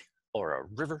creek or a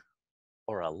river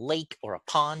or a lake or a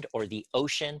pond or the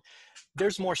ocean,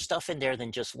 there's more stuff in there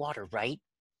than just water, right?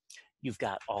 You've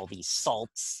got all these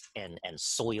salts and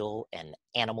soil and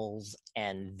animals,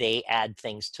 and they add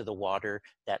things to the water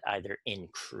that either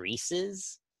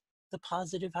increases the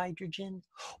positive hydrogen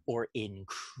or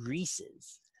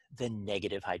increases the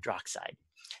negative hydroxide.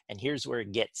 And here's where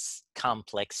it gets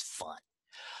complex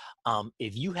fun.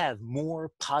 If you have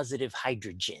more positive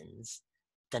hydrogens,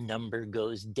 the number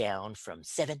goes down from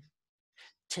 7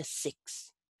 to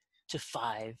 6 to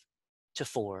 5 to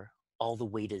 4, all the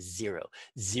way to 0.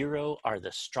 0 are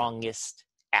the strongest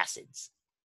acids.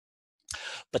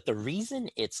 But the reason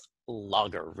it's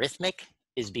logarithmic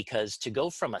is because to go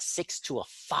from a 6 to a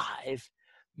 5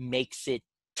 makes it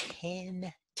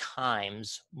 10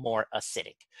 times more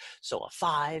acidic. So a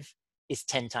 5 is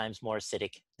 10 times more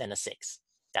acidic than a 6.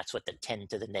 That's what the 10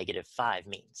 to the negative 5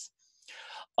 means.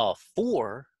 A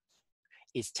 4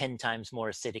 is 10 times more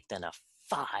acidic than a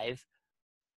 5,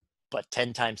 but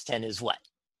 10 times 10 is what?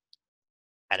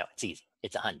 I know, it's easy.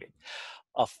 It's 100.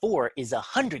 A 4 is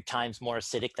 100 times more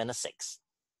acidic than a 6.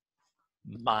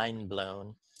 Mind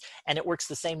blown. And it works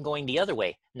the same going the other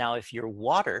way. Now, if you're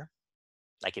water,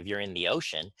 like if you're in the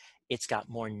ocean, it's got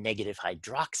more negative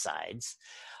hydroxides.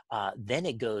 Then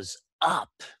it goes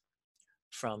up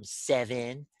from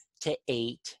 7 to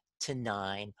 8 to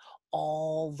 9,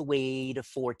 all the way to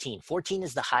 14. 14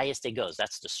 is the highest it goes.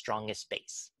 That's the strongest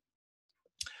base.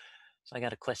 So I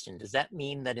got a question. Does that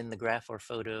mean that in the graph or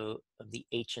photo of the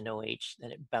H and OH,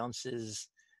 that it bounces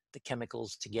the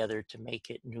chemicals together to make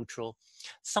it neutral?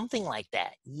 Something like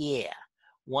that, yeah.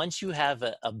 Once you have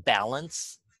a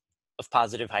balance of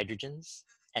positive hydrogens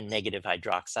and negative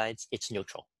hydroxides, it's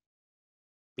neutral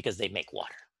because they make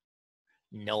water.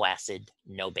 No acid,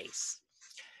 no base.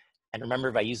 And remember,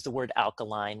 if I use the word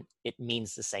alkaline, it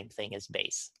means the same thing as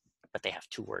base, but they have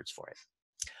 2 words for it.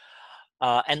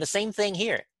 And the same thing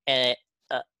here.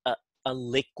 A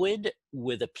liquid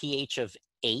with a pH of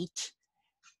 8,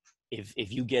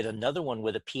 if you get another one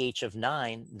with a pH of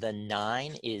 9, the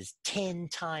 9 is 10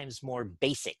 times more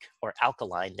basic or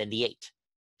alkaline than the 8.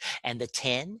 And the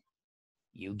 10,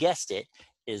 you guessed it,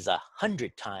 is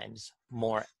 100 times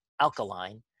more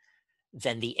alkaline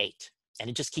than the 8. And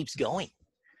it just keeps going.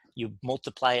 You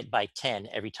multiply it by 10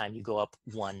 every time you go up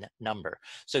 1 number.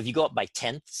 So if you go up by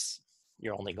tenths,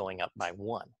 you're only going up by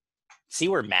 1. See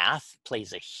where math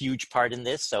plays a huge part in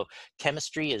this? So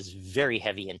chemistry is very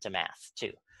heavy into math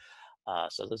too.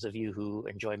 So those of you who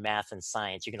enjoy math and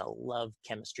science, you're gonna love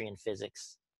chemistry and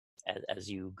physics. as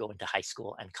you go into high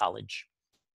school and college.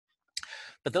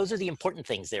 But those are the important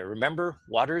things there. Remember,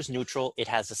 water is neutral. It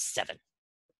has a 7.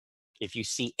 If you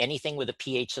see anything with a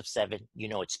pH of 7, you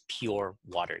know it's pure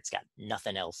water. It's got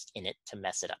nothing else in it to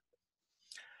mess it up.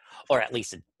 Or at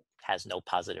least it has no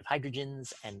positive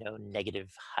hydrogens and no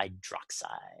negative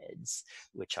hydroxides,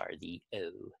 which are the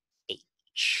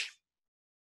OH.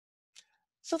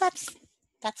 So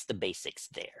that's the basics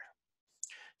there.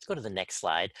 Let's go to the next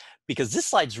slide, because this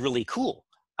slide's really cool.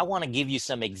 I want to give you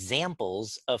some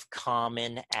examples of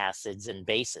common acids and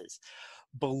bases.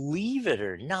 Believe it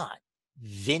or not,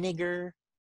 vinegar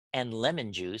and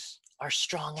lemon juice are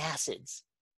strong acids.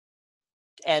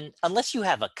 And unless you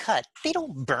have a cut, they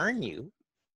don't burn you.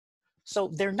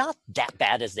 So they're not that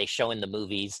bad as they show in the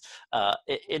movies.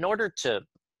 In order to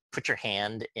put your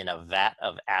hand in a vat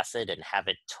of acid and have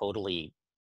it totally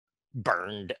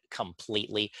burned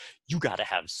completely, you got to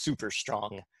have super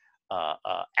strong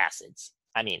acids.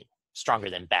 I mean, stronger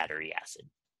than battery acid,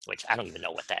 which I don't even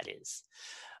know what that is.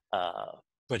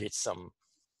 But it's some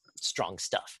strong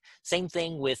stuff. Same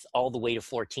thing with all the way to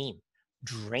 14.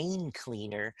 Drain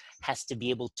cleaner has to be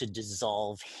able to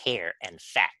dissolve hair and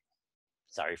fat.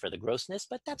 Sorry for the grossness,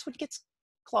 but that's what gets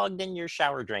clogged in your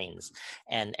shower drains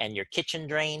and your kitchen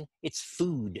drain. It's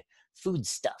food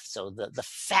stuff. So the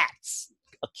fats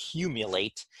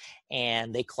accumulate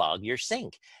and they clog your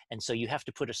sink. And so you have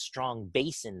to put a strong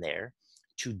base in there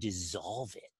to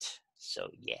dissolve it. So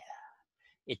yeah,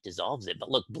 it dissolves it.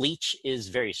 But look, bleach is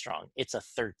very strong. It's a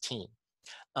 13.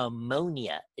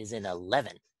 Ammonia is an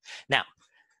 11. Now,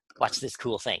 watch this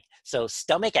cool thing. So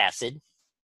stomach acid,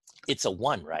 it's a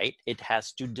 1, right? It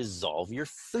has to dissolve your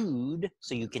food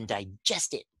so you can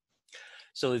digest it.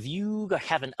 So if you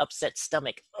have an upset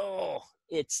stomach, oh,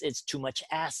 it's too much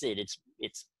acid,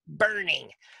 it's burning.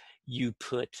 You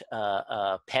put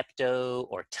Pepto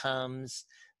or Tums,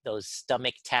 those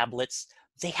stomach tablets.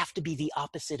 They have to be the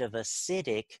opposite of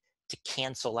acidic to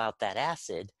cancel out that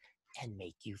acid and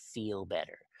make you feel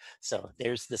better. So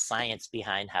there's the science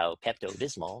behind how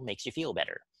Pepto-Bismol makes you feel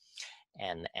better,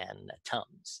 and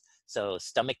Tums. So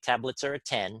stomach tablets are a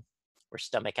 10, where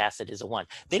stomach acid is a 1.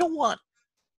 They don't want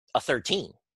a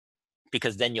 13,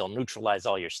 because then you'll neutralize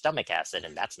all your stomach acid,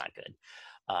 and that's not good.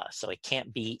 So it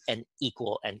can't be an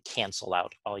equal and cancel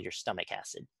out all your stomach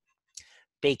acid.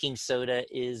 Baking soda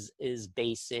is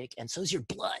basic, and so is your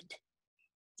blood.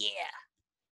 Yeah,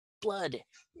 blood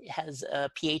has a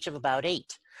pH of about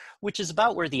 8, which is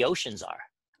about where the oceans are.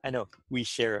 I know we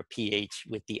share a pH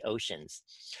with the oceans.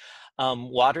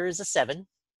 Water is a 7,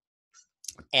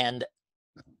 and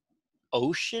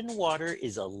ocean water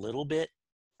is a little bit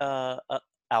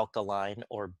alkaline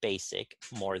or basic,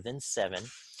 more than 7.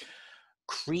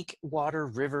 Creek water,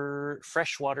 river,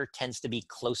 fresh water tends to be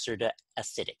closer to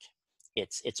acidic.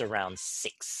 It's around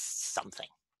 6 something.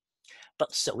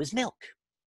 But so is milk.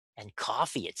 And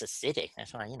coffee, it's acidic.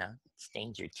 That's why,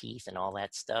 stains your teeth and all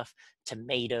that stuff.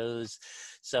 Tomatoes.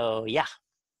 So yeah,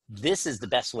 this is the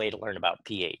best way to learn about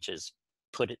pH, is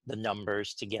put the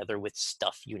numbers together with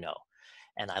stuff you know.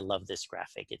 And I love this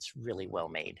graphic. It's really well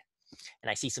made. And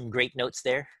I see some great notes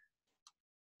there.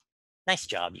 Nice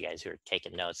job, you guys who are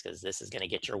taking notes, because this is going to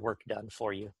get your work done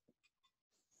for you.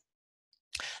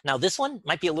 Now, this one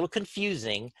might be a little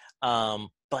confusing,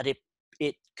 but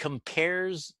it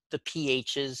compares the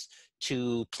pHs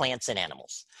to plants and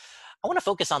animals. I want to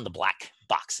focus on the black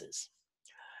boxes.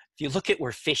 If you look at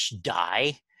where fish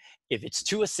die, if it's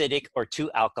too acidic or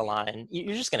too alkaline,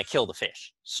 you're just going to kill the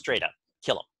fish, straight up,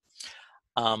 kill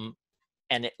them.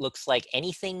 And it looks like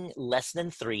anything less than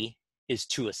 3 is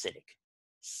too acidic.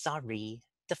 Sorry,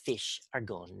 the fish are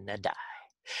gonna die.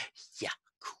 Yeah,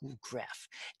 cool graph.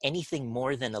 Anything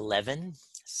more than 11,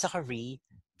 sorry,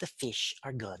 the fish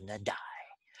are gonna die.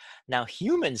 Now,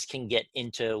 humans can get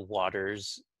into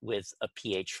waters with a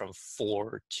pH from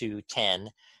 4 to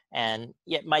 10, and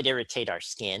it might irritate our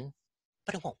skin,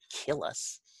 but it won't kill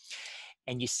us.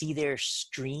 And you see there,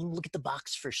 stream, look at the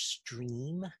box for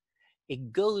stream.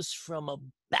 It goes from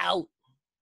about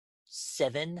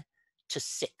 7 to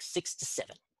 6 to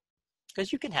 7,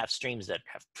 because you can have streams that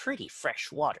have pretty fresh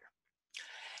water.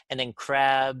 And then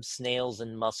crabs, snails,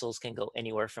 and mussels can go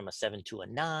anywhere from a 7 to a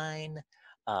 9.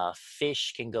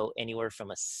 Fish can go anywhere from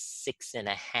a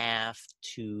 6.5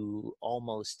 to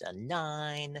almost a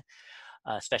 9,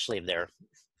 especially if they're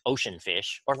ocean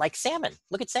fish, or like salmon.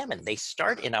 Look at salmon. They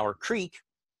start in our creek,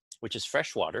 which is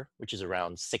freshwater, which is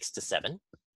around 6 to 7.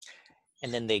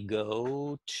 And then they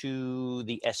go to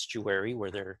the estuary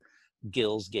where their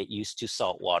gills get used to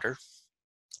salt water.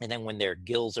 And then when their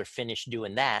gills are finished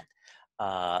doing that,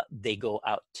 they go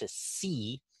out to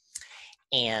sea.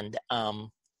 And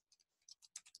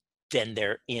than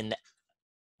they're in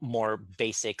more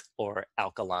basic or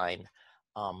alkaline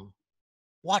um,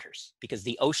 waters, because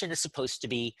the ocean is supposed to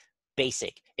be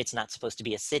basic. It's not supposed to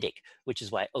be acidic, which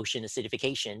is why ocean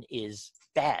acidification is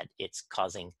bad. It's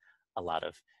causing a lot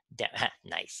of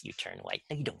nice. You turn white.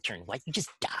 No, you don't turn white. You just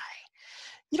die.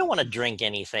 You don't want to drink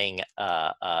anything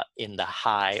in the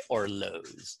high or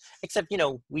lows, except,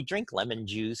 we drink lemon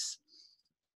juice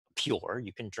pure.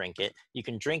 You can drink it. You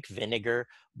can drink vinegar,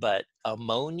 but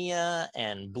ammonia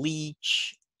and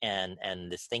bleach and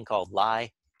this thing called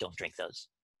lye, don't drink those.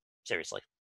 Seriously,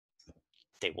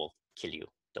 they will kill you.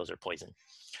 Those are poison.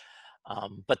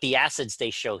 But the acids they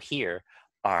show here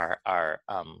are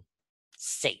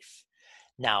safe.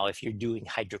 Now, if you're doing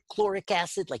hydrochloric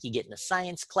acid, like you get in a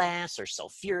science class, or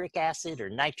sulfuric acid or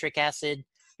nitric acid,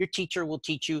 your teacher will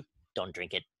teach you, don't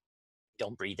drink it,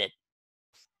 don't breathe it,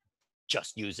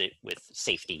 just use it with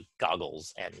safety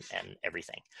goggles and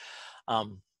everything.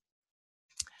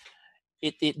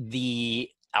 The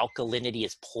alkalinity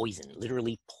is poison,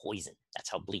 literally poison. That's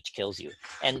how bleach kills you.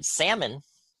 And salmon,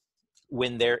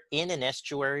 when they're in an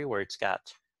estuary where it's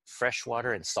got fresh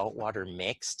water and salt water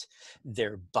mixed,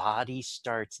 their body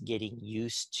starts getting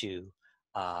used to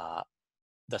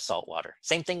the salt water.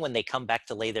 Same thing when they come back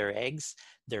to lay their eggs,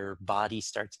 their body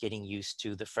starts getting used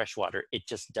to the fresh water. It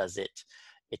just does it.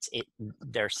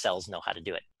 Their cells know how to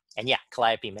do it. And yeah,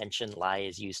 Calliope mentioned lye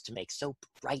is used to make soap.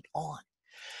 Right on.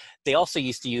 They also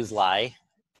used to use lye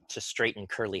to straighten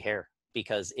curly hair,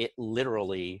 because it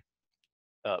literally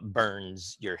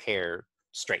burns your hair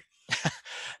straight.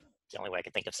 The only way I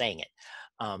could think of saying it.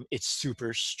 It's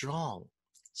super strong.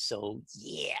 So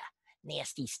yeah,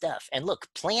 nasty stuff. And look,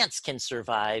 plants can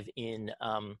survive in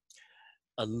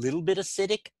a little bit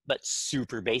acidic, but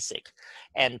super basic.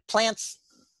 And plants,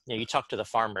 you talk to the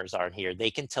farmers out here, they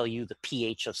can tell you the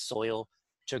pH of soil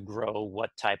to grow what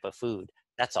type of food.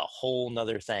 That's a whole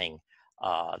nother thing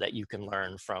that you can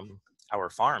learn from our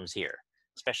farms here,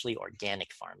 especially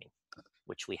organic farming,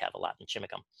 which we have a lot in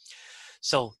Chimicum.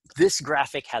 So this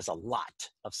graphic has a lot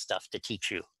of stuff to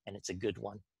teach you, and it's a good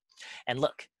one. And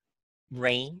look,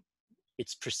 rain,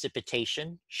 its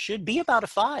precipitation should be about a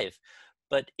 5.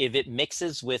 But if it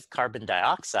mixes with carbon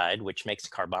dioxide, which makes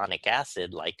carbonic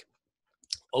acid, like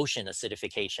ocean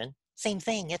acidification, same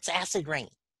thing, it's acid rain.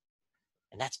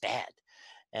 And that's bad.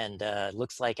 And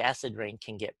looks like acid rain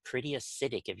can get pretty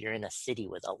acidic if you're in a city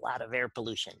with a lot of air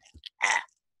pollution.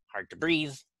 Hard to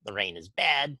breathe, the rain is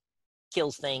bad,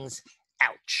 kills things,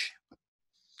 ouch.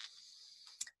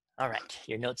 All right,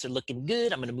 your notes are looking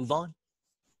good. I'm gonna move on.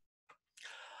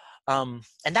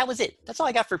 And that was it. That's all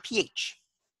I got for pH.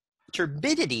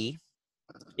 Turbidity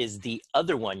is the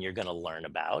other one you're gonna learn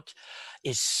about.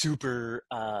 Is super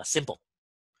simple.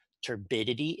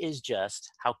 Turbidity is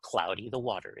just how cloudy the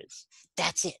water is.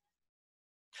 That's it.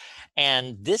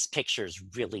 And this picture is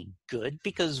really good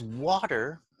because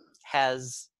water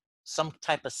has some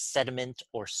type of sediment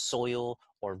or soil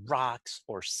or rocks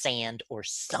or sand or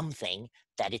something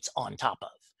that it's on top of.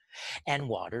 And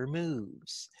water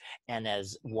moves. And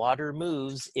as water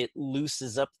moves, it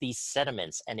loosens up these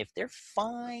sediments. And if they're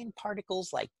fine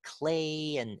particles like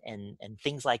clay and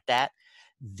things like that,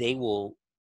 they will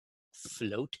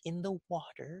float in the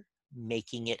water,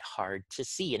 making it hard to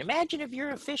see. And imagine if you're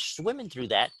a fish swimming through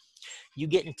that, you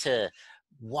get into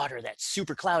water that's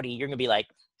super cloudy, you're gonna be like,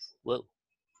 whoa,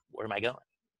 where am I going?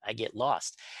 I get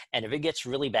lost. And if it gets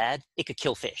really bad, it could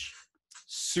kill fish.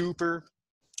 Super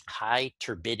high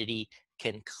turbidity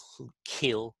can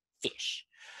kill fish.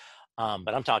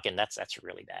 But I'm talking, that's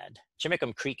really bad.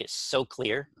 Chimicum Creek is so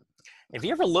clear. If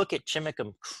you ever look at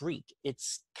Chimicum Creek,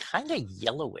 it's kind of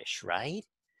yellowish, right?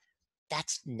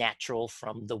 That's natural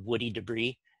from the woody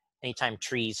debris. Anytime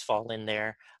trees fall in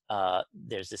there,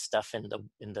 there's this stuff in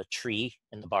the tree,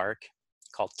 in the bark,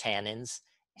 called tannins,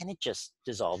 and it just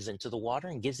dissolves into the water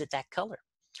and gives it that color.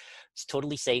 It's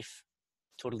totally safe,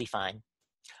 totally fine.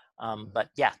 But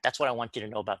yeah, that's what I want you to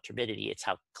know about turbidity. It's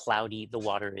how cloudy the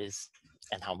water is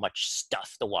and how much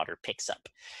stuff the water picks up.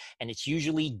 And it's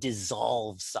usually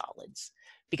dissolved solids.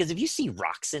 Because if you see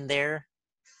rocks in there,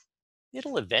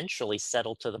 it'll eventually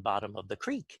settle to the bottom of the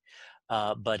creek.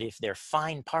 But if they're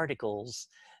fine particles,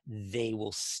 they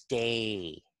will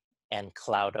stay and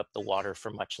cloud up the water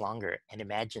for much longer. And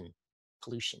imagine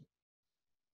pollution,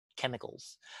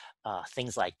 chemicals,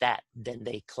 things like that. Then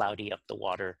they cloudy up the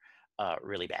water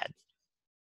really bad.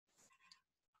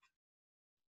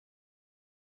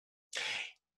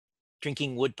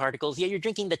 Drinking wood particles, yeah, you're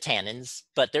drinking the tannins,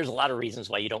 but there's a lot of reasons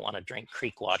why you don't want to drink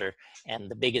creek water. And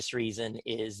the biggest reason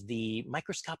is the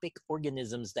microscopic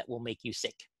organisms that will make you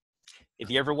sick.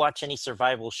 If you ever watch any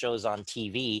survival shows on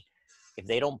TV, If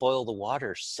they don't boil the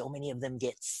water, so many of them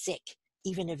get sick,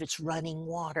 even if it's running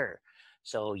water.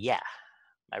 So yeah,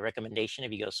 my recommendation,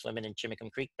 if you go swimming in Chimicum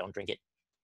Creek, don't drink it,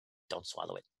 don't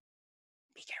swallow it.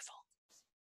 Be careful.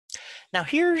 Now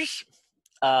here's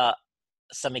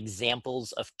some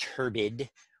examples of turbid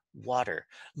water.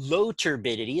 Low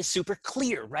turbidity is super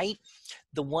clear, right?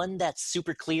 The one that's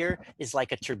super clear is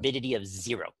like a turbidity of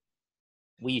 0.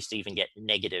 We used to even get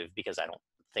negative because I don't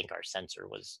think our sensor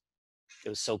was, it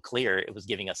was so clear, it was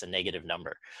giving us a negative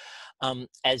number.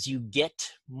 As you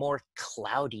get more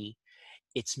cloudy,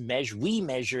 we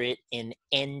measure it in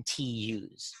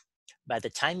NTUs. By the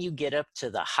time you get up to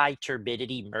the high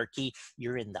turbidity murky,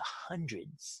 you're in the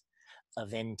hundreds of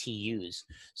NTUs.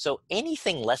 So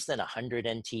anything less than 100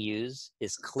 NTUs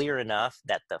is clear enough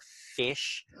that the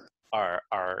fish are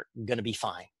going to be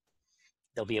fine.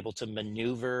 They'll be able to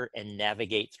maneuver and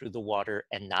navigate through the water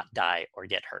and not die or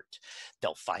get hurt.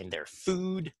 They'll find their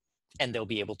food and they'll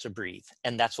be able to breathe.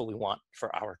 And that's what we want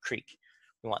for our creek.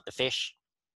 We want the fish,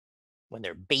 when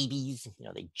they're babies, you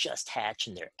know, they just hatch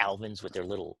and they're alevins with their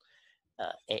little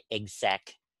egg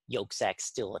sac, yolk sac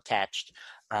still attached,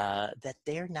 that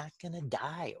they're not going to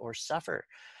die or suffer.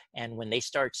 And when they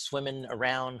start swimming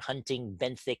around hunting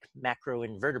benthic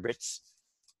macroinvertebrates,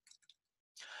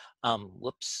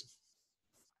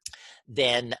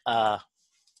 then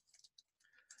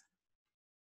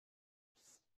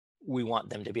we want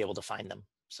them to be able to find them.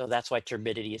 So that's why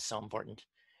turbidity is so important.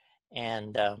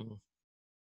 And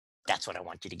that's what I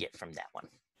want you to get from that one.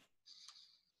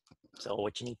 So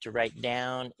what you need to write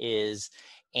down is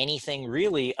anything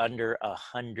really under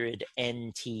 100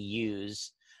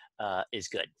 NTUs is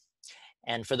good.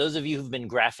 And for those of you who've been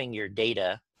graphing your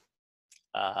data,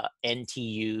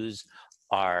 NTUs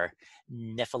are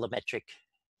nephelometric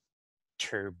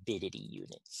turbidity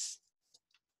units.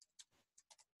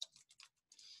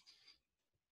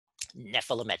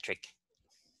 Nephelometric.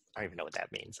 I don't even know what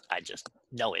that means. I just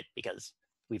know it because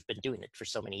we've been doing it for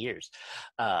so many years.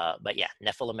 But yeah,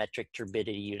 nephelometric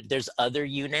turbidity unit. There's other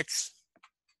units,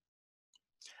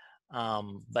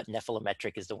 but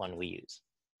nephelometric is the one we use.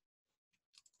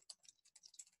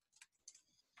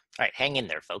 All right, hang in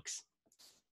there, folks.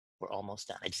 We're almost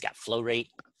done. I just got flow rate,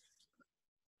 a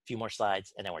few more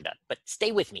slides, and then we're done. But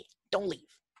stay with me. Don't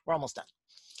leave. We're almost done.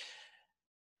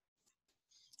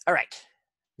 All right,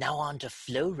 now on to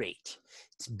flow rate.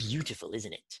 It's beautiful,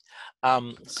 isn't it?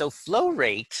 So flow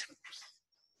rate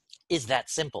is that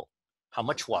simple. How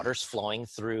much water's flowing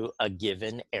through a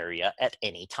given area at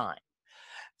any time.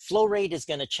 Flow rate is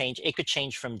going to change. It could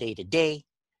change from day to day.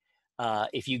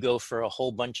 If you go for a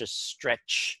whole bunch of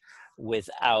stretch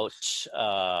without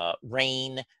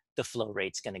rain, the flow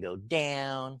rate's going to go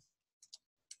down.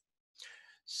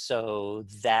 So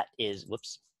that is,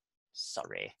 whoops,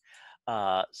 sorry.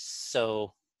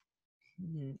 So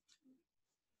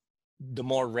the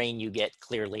more rain you get,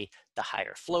 clearly, the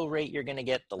higher flow rate you're going to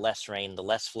get. The less rain, the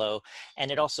less flow. And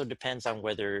it also depends on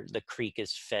whether the creek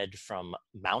is fed from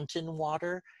mountain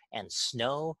water and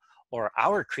snow, or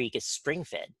our creek is spring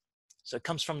fed. So it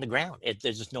comes from the ground.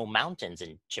 There's no mountains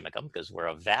in Chimicum because we're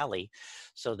a valley.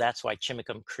 So that's why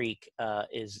Chimicum Creek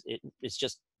it's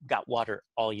just got water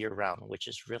all year round, which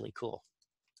is really cool.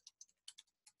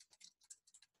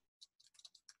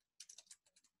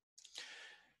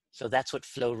 So that's what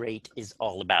flow rate is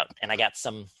all about. And I got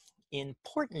some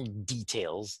important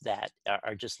details that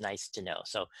are just nice to know.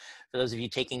 So for those of you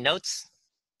taking notes,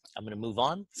 I'm going to move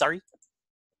on. Sorry.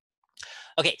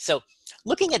 Okay, so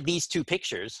looking at these two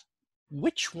pictures,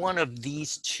 which one of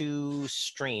these two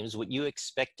streams would you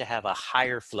expect to have a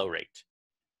higher flow rate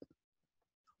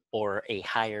or a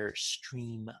higher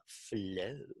stream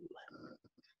flow?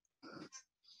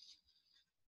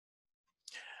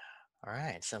 All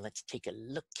right, so let's take a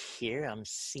look here. I'm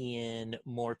seeing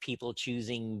more people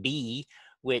choosing B,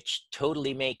 which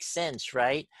totally makes sense,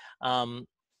 right? I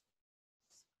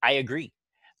agree.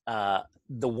 The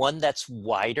one that's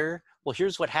wider, well,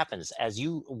 here's what happens. As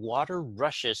water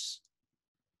rushes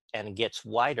and gets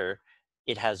wider,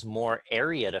 it has more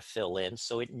area to fill in,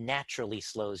 so it naturally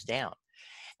slows down.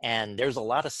 And there's a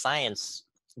lot of science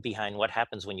behind what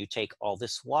happens when you take all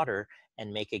this water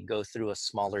and make it go through a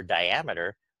smaller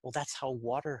diameter. Well, that's how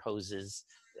water hoses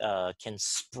can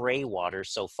spray water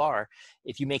so far.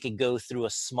 If you make it go through a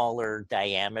smaller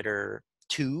diameter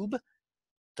tube,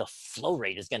 the flow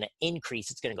rate is going to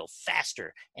increase. It's going to go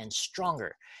faster and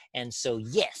stronger. And so,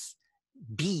 yes,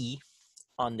 B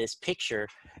on this picture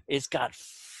it's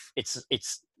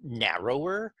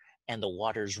narrower and the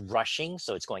water's rushing,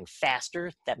 so it's going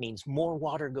faster. That means more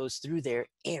water goes through there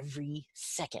every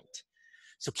second.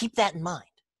 So keep that in mind.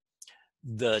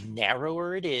 The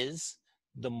narrower it is,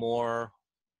 the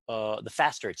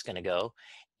faster it's going to go,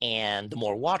 and the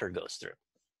more water goes through.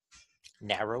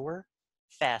 Narrower,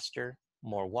 faster,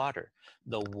 more water.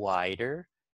 The wider,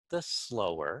 the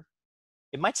slower.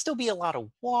 It might still be a lot of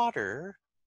water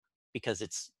because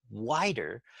it's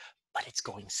wider, but it's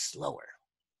going slower.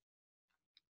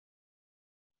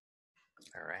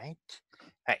 All right.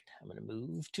 I'm going to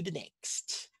move to the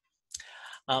next.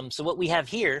 So what we have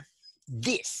here,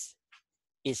 this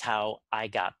is how I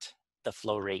got the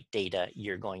flow rate data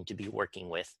you're going to be working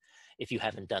with if you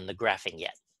haven't done the graphing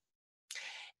yet.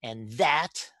 And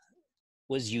that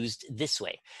was used this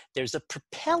way. There's a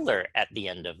propeller at the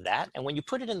end of that, and when you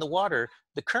put it in the water,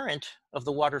 the current of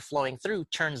the water flowing through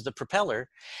turns the propeller,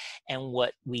 and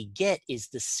what we get is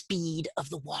the speed of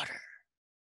the water.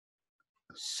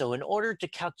 So in order to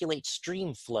calculate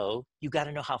stream flow, you got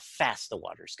to know how fast the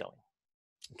water's going.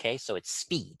 Okay, so it's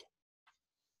speed.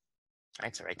 All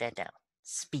right, so write that down.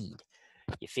 Speed.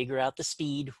 You figure out the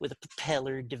speed with a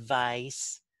propeller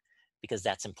device because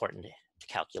that's important to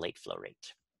calculate flow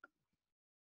rate.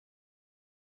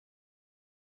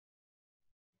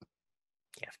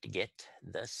 You have to get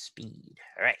the speed.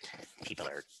 All right, people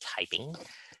are typing.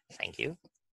 Thank you.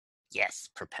 Yes,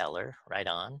 propeller, right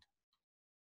on.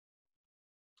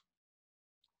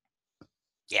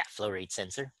 Yeah, flow rate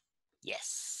sensor.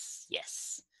 Yes,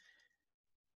 yes.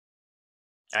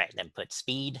 All right, then put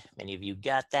speed. Many of you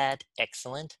got that.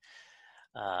 Excellent.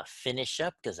 Finish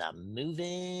up because I'm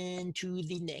moving to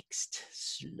the next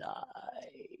slide.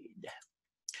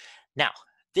 Now,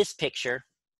 this picture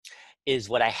is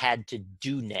what I had to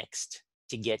do next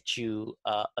to get you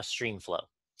a stream flow.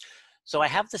 So I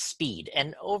have the speed,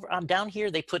 and down here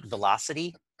they put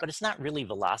velocity, but it's not really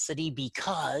velocity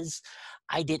because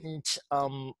I didn't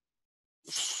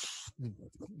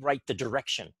write the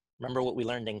direction. Remember what we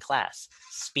learned in class?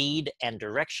 Speed and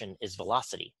direction is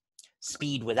velocity.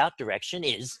 Speed without direction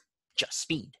is just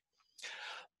speed.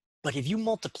 But if you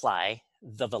multiply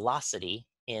the velocity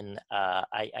in,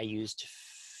 I used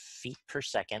feet per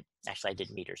second, actually I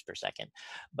did meters per second,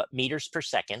 but meters per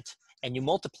second, and you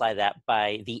multiply that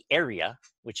by the area,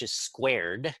 which is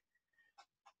squared,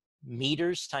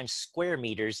 meters times square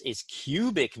meters is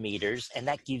cubic meters, and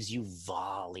that gives you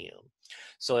volume.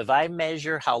 So if I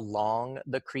measure how long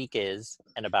the creek is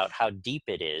and about how deep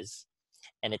it is,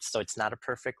 and so it's not a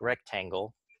perfect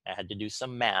rectangle, I had to do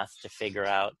some math to figure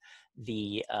out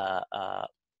the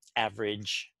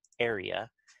average area,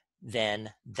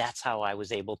 then that's how I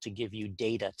was able to give you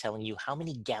data telling you how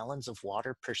many gallons of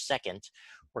water per second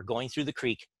were going through the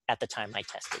creek at the time I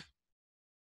tested.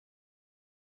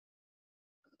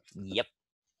 Yep.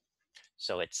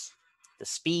 So it's the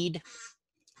speed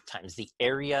times the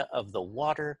area of the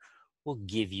water will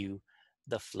give you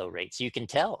the flow rate. So you can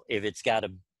tell if it's got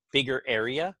a bigger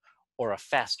area or a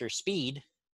faster speed,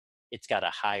 it's got a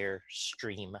higher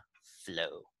stream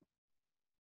flow.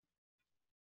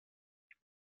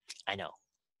 I know,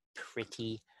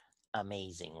 pretty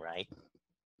amazing, right?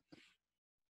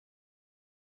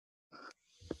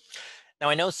 Now,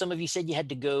 I know some of you said you had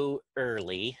to go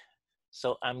early,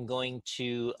 so I'm going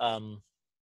to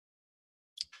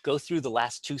go through the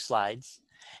last two slides,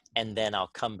 and then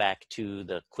I'll come back to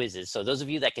the quizzes. So those of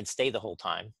you that can stay the whole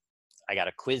time, I got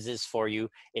a quizzes for you.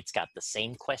 It's got the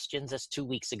same questions as 2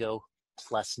 weeks ago,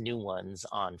 plus new ones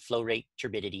on flow rate,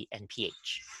 turbidity, and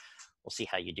pH. We'll see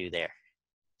how you do there.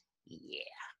 Yeah.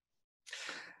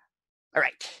 All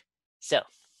right, so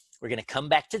we're gonna come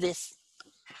back to this.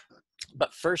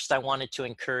 But first, I wanted to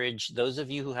encourage those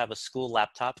of you who have a school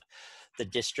laptop. The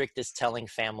district is telling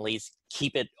families,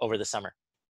 keep it over the summer.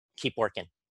 Keep working.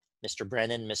 Mr.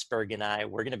 Brennan, Ms. Berg, and I,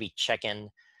 we're going to be checking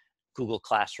Google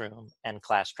Classroom and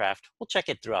Classcraft. We'll check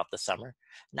it throughout the summer.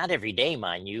 Not every day,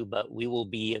 mind you, but we will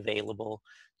be available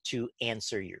to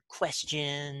answer your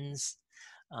questions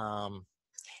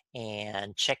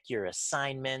and check your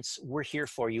assignments. We're here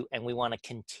for you, and we want to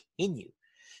continue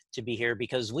to be here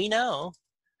because we know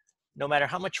no matter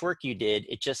how much work you did,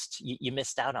 it just, you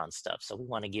missed out on stuff. So we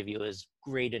want to give you as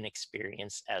great an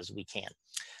experience as we can.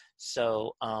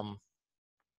 So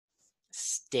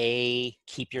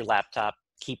keep your laptop,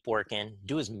 keep working,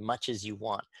 do as much as you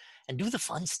want, and do the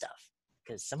fun stuff,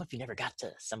 because some of you never got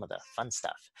to some of the fun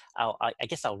stuff. I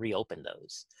guess I'll reopen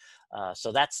those.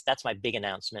 So that's my big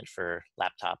announcement for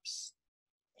laptops.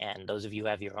 And those of you who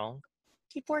have your own,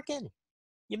 keep working.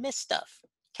 You missed stuff.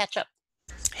 Catch up.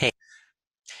 Hey.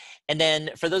 And then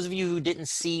for those of you who didn't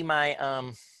see my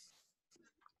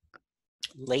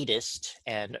latest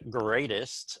and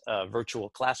greatest virtual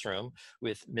classroom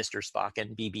with Mr. Spock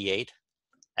and BB-8,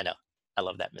 I know, I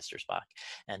love that Mr. Spock.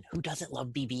 And who doesn't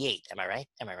love BB-8? Am I right?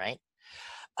 Am I right?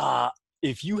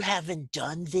 If you haven't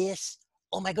done this,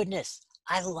 oh my goodness,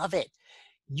 I love it.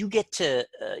 You get to,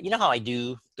 you know how I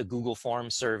do the Google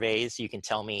Form surveys? You can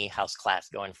tell me how's class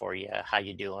going for you, how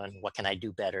you doing, what can I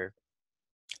do better?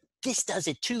 This does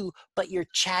it too, but you're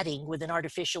chatting with an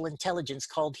artificial intelligence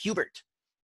called Hubert.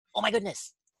 Oh my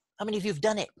goodness, how many of you have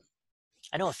done it?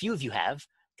 I know a few of you have,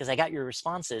 because I got your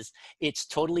responses. It's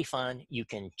totally fun. You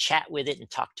can chat with it and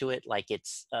talk to it like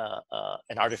it's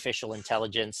an artificial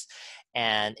intelligence,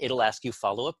 and it'll ask you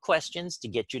follow-up questions to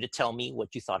get you to tell me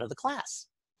what you thought of the class.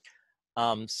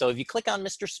 So if you click on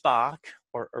Mr. Spock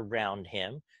or around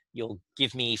him, you'll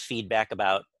give me feedback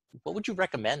about what would you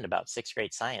recommend about 6th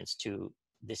grade science to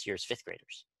this year's 5th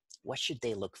graders? What should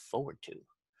they look forward to?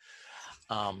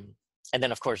 And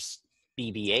then of course,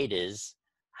 BB8 is,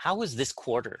 how was this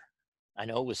quarter? I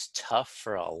know it was tough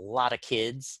for a lot of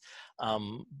kids,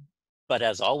 but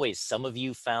as always, some of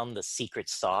you found the secret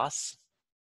sauce,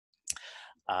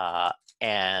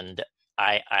 and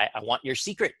I want your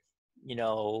secret, you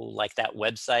know, like that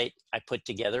website I put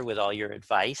together with all your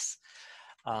advice.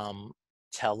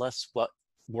 Tell us what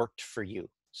worked for you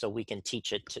so we can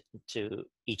teach it to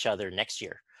each other next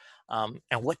year. And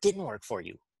what didn't work for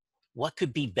you? What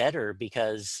could be better?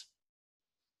 Because,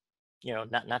 you know,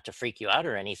 not to freak you out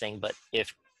or anything, but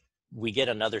if we get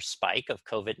another spike of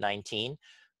COVID-19,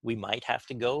 we might have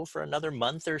to go for another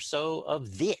month or so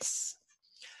of this.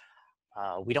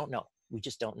 We don't know. We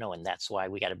just don't know. And that's why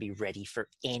we got to be ready for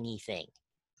anything.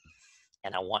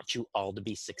 And I want you all to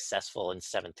be successful in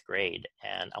 7th grade.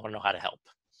 And I want to know how to help.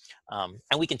 And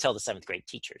we can tell the 7th grade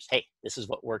teachers, hey, this is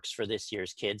what works for this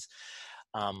year's kids.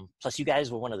 Plus, you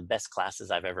guys were one of the best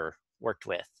classes I've ever worked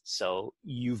with. So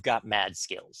you've got mad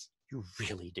skills. You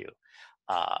really do.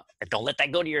 And don't let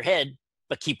that go to your head,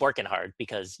 but keep working hard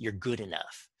because you're good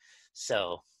enough.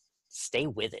 So stay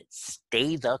with it.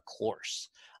 Stay the course.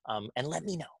 And let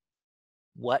me know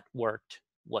what worked,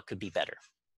 what could be better.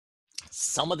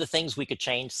 Some of the things we could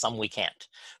change, some we can't.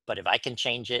 But if I can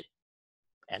change it,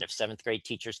 and if 7th grade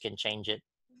teachers can change it,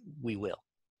 we will.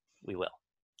 We will.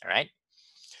 All right?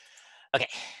 Okay,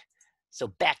 so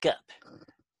back up.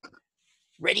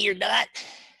 Ready or not?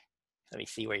 Let me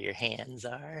see where your hands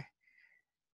are.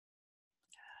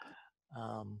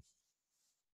 Oh,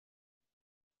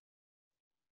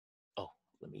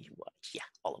 let me watch. Yeah,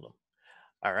 all of them.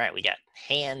 All right, we got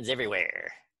hands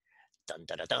everywhere. Dun,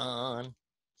 dun, dun, dun.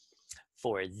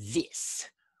 For this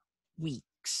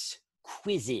week's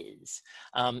quizzes.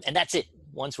 And that's it.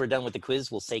 Once we're done with the quiz,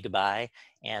 we'll say goodbye.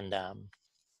 And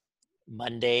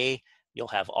Monday, you'll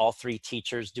have all 3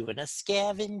 teachers doing a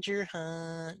scavenger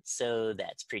hunt. So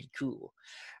that's pretty cool.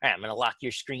 All right, I'm gonna lock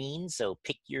your screen. So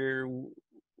pick the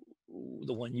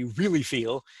one you really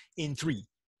feel in 3,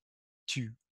 2,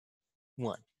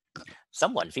 1.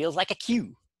 Someone feels like a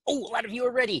Q. Oh, a lot of you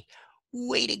are ready.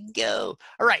 Way to go.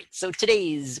 All right, so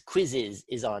today's quizzes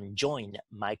is on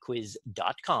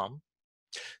joinmyquiz.com,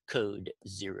 code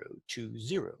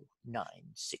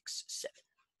 020967.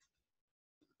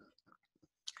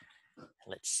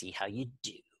 Let's see how you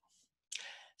do.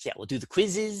 So yeah, we'll do the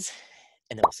quizzes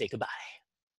and then we'll say goodbye.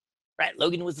 All right,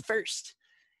 Logan was the first.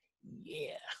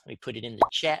 Yeah, let me put it in the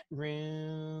chat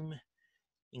room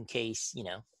in case, you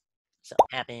know, something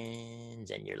happens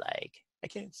and you're like, I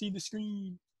can't see the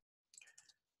screen.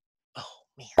 Oh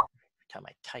man, every time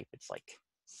I type, it's like,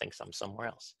 thinks I'm somewhere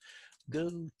else.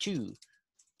 Go to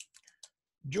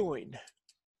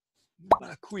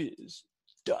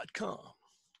joinmyquiz.com.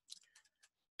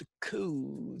 The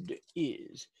code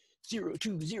is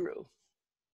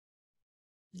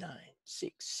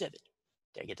 020967.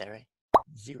 Did I get that right?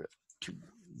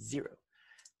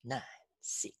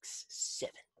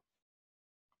 020967.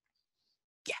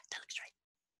 Yeah, that looks right.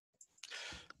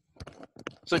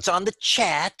 So it's on the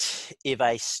chat if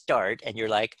I start and you're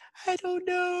like, I don't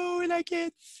know and I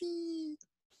can't see.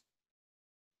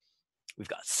 We've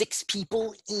got 6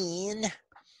 people in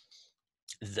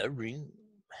the room.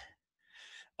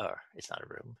 Or it's not a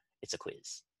room, it's a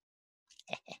quiz.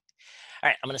 All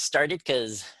right, I'm gonna start it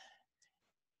because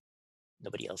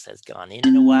nobody else has gone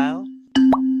in a while.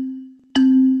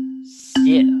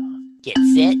 So, get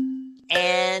set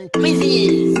and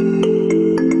quizzes.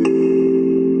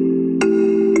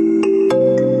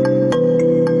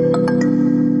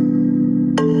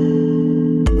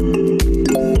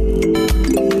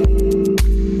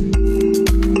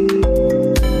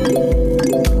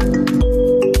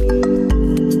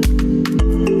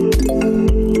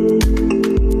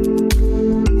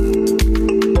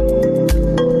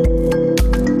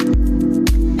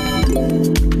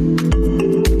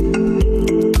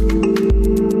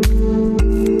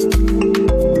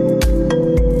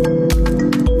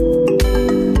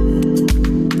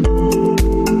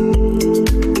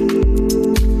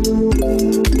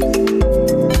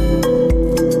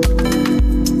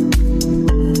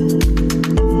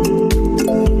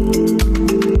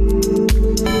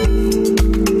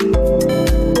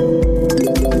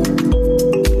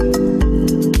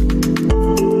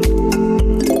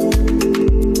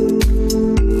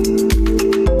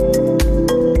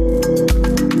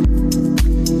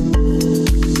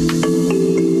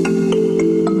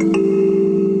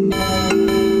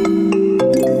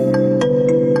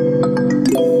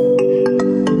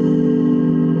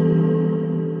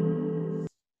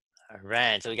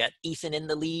 Ethan in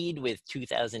the lead with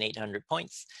 2,800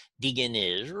 points. Deegan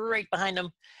is right behind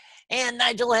him. And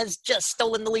Nigel has just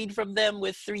stolen the lead from them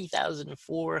with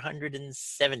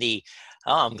 3,470.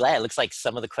 Oh, I'm glad. It looks like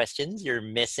some of the questions you're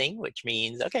missing, which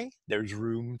means, okay, there's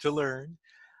room to learn.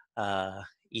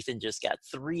 Ethan just got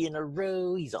 3 in a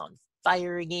row. He's on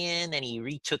fire again, and he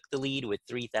retook the lead with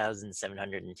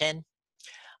 3,710.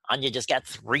 Anya just got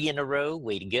 3 in a row.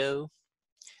 Way to go.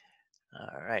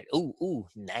 All right. Ooh,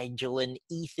 Nigel and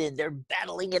Ethan, they're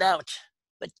battling it out.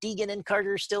 But Deegan and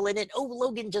Carter are still in it. Oh,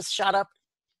 Logan just shot up.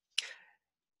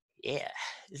 Yeah,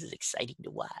 this is exciting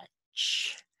to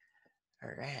watch.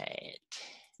 All right.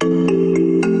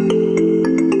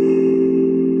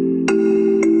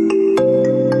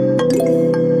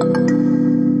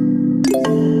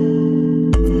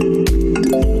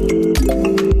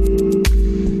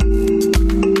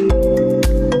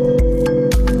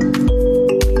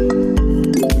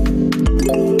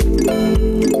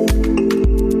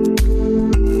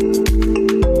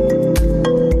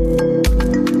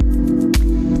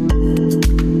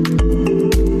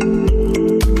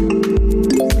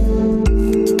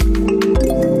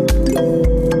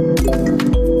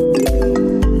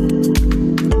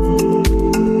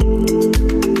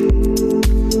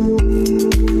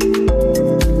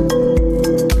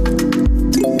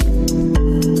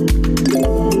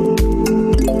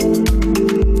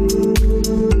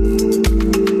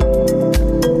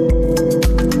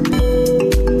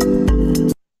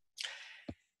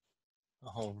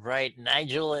 All right,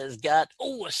 Nigel has got,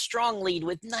 a strong lead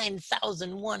with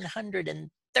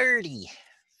 9,130.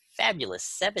 Fabulous,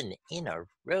 7 in a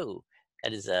row.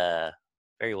 That is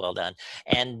very well done.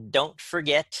 And don't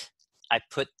forget, I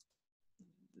put,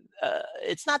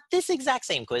 it's not this exact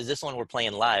same quiz. This one we're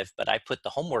playing live, but I put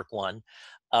the homework one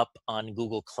up on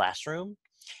Google Classroom,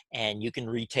 and you can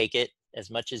retake it as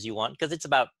much as you want because it's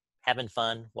about having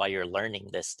fun while you're learning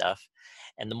this stuff.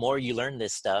 And the more you learn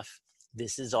this stuff,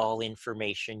 this is all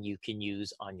information you can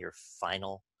use on your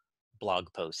final blog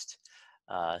post.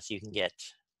 So you can get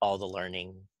all the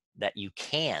learning that you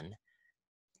can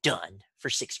done for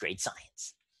 6th grade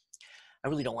science. I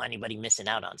really don't want anybody missing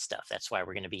out on stuff. That's why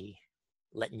we're going to be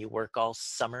letting you work all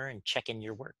summer and checking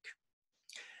your work.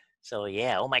 So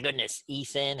yeah, oh my goodness,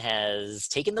 Ethan has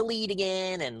taken the lead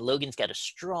again, and Logan's got a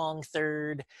strong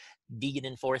 3rd, Deegan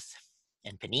in 4th,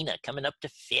 and Panina coming up to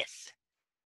 5th.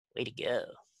 Way to go.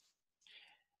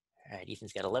 All right,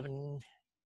 Ethan's got 11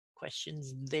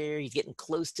 questions there. He's getting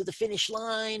close to the finish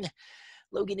line.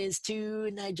 Logan is 2,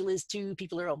 Nigel is 2.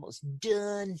 People are almost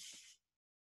done.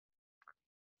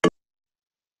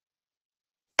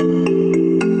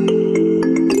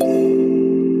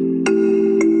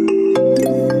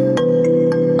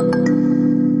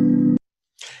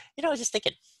 I was just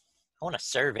thinking, I want to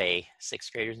survey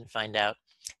 6th graders and find out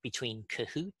between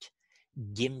Kahoot,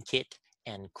 Gimkit,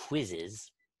 and quizzes,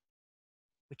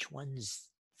 which one's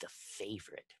the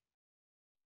favorite?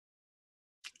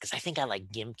 Because I think I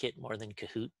like Gimkit more than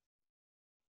Kahoot.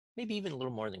 Maybe even a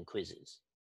little more than quizzes.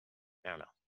 I don't know.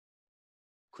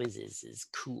 Quizzes is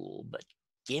cool, but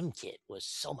Gimkit was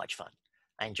so much fun.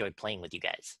 I enjoyed playing with you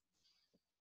guys.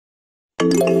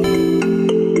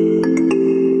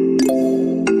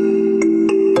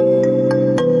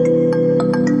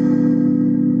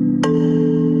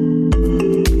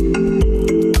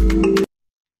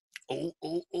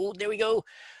 Oh, there we go.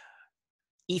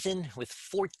 Ethan with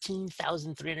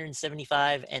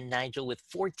 14,375 and Nigel with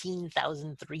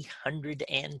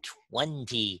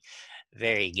 14,320.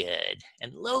 Very good.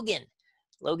 And Logan,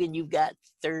 you've got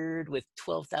 3rd with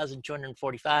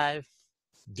 12,245.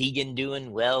 Deegan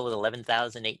doing well with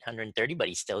 11,830, but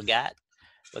he still got,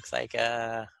 looks like,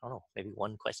 I don't know, maybe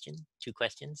 1 question, 2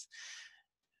 questions.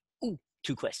 Ooh,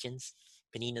 2 questions.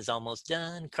 Panina's almost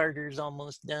done. Carter's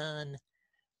almost done.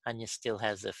 Anya still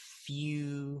has a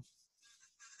few.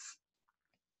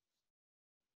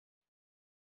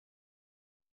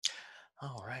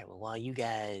 All right, well, while you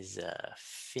guys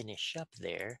finish up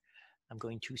there, I'm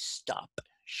going to stop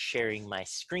sharing my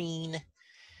screen,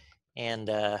 and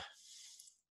I'm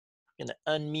going to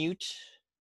unmute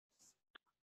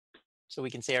so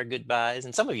we can say our goodbyes.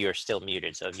 And some of you are still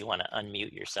muted, so if you want to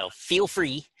unmute yourself, feel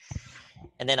free.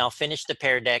 And then I'll finish the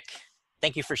pair deck.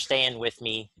 Thank you for staying with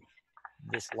me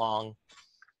this long.